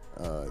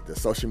the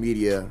social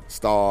media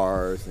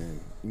stars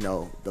and,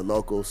 the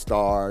local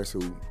stars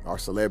who are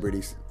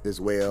celebrities as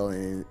well.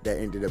 And that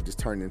ended up just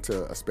turning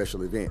into a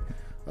special event.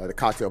 The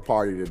cocktail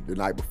party the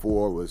night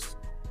before was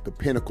the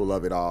pinnacle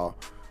of it all,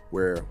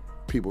 where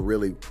people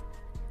really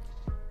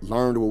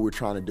learned what we were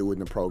trying to do in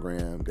the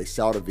program. They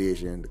saw the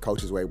vision. The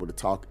coaches were able to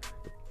talk,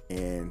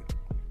 and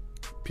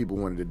people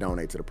wanted to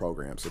donate to the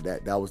program. So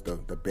that was the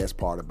best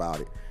part about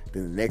it.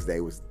 Then the next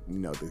day was,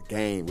 the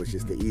game was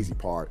just the easy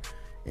part.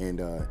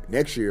 And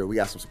next year, we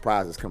got some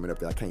surprises coming up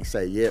that I can't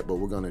say yet, but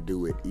we're going to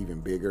do it even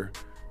bigger.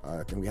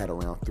 I think we had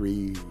around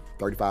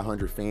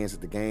 3,500 fans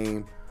at the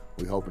game.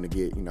 We're hoping to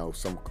get,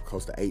 some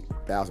close to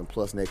 8,000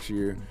 plus next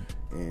year.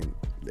 And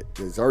the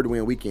Deserve to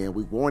Win weekend,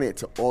 we want it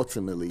to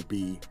ultimately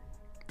be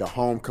the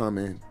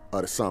homecoming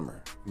of the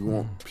summer. We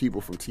want people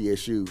from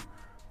TSU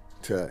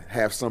to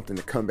have something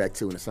to come back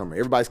to in the summer.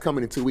 Everybody's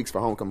coming in 2 weeks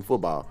for homecoming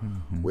football.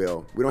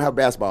 Well, we don't have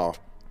basketball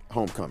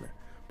homecoming,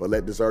 but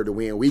let Deserve to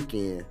Win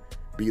weekend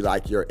be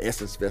like your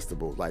Essence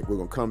Festival. Like, we're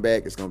going to come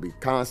back. It's going to be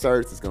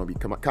concerts. It's going to be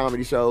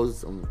comedy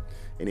shows, and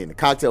then the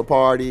cocktail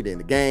party, then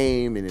the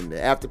game, and then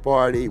the after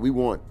party. We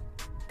want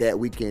that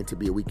weekend to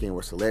be a weekend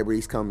where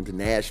celebrities come into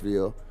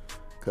Nashville,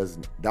 because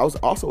that was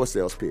also a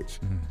sales pitch.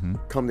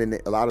 Coming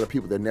in, a lot of the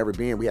people that never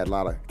been, we had a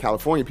lot of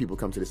California people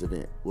come to this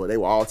event. Well, they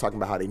were all talking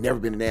about how they never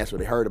been to Nashville.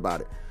 They heard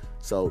about it.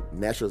 So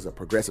Nashville is a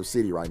progressive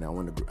city right now,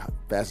 one of the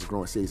fastest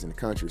growing cities in the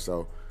country.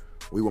 So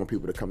we want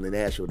people to come to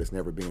Nashville that's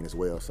never been as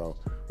well. So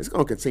it's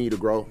going to continue to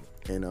grow,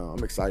 and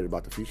I'm excited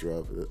about the future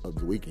of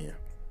the weekend.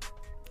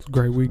 It's a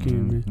great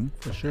weekend, man.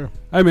 For sure.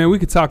 Hey, man, we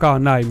could talk all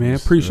night, man.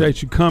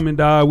 Appreciate you coming,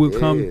 dog. We'll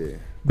come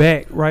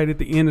back right at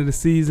the end of the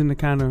season to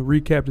kind of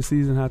recap the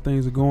season, how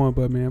things are going.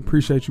 But, man,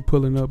 appreciate you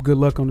pulling up. Good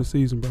luck on the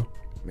season, bro.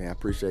 Man, I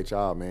appreciate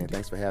y'all, man.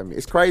 Thanks for having me.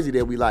 It's crazy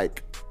that we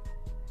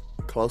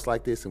close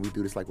like this, and we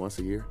do this once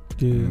a year.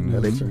 Yeah,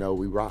 that lets you know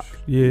we rock.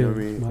 Yeah, you know what I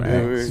mean?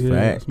 Facts. Yeah,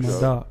 that's my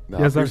dog. No,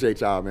 yes, I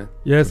appreciate y'all, man.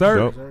 Yes,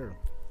 sir.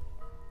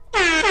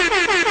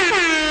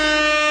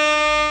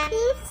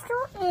 Please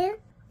tune in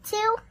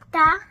to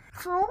the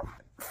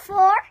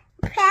Full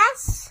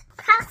Press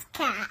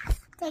Podcast.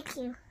 Thank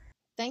you.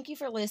 Thank you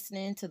for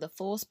listening to the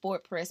Full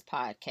Sport Press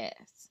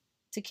Podcast.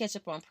 To catch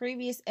up on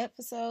previous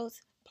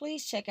episodes,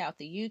 please check out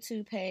the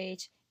YouTube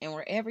page and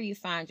wherever you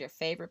find your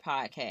favorite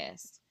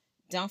podcast.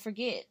 Don't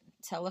forget,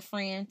 tell a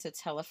friend to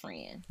tell a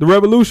friend. The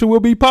revolution will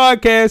be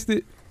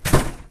podcasted.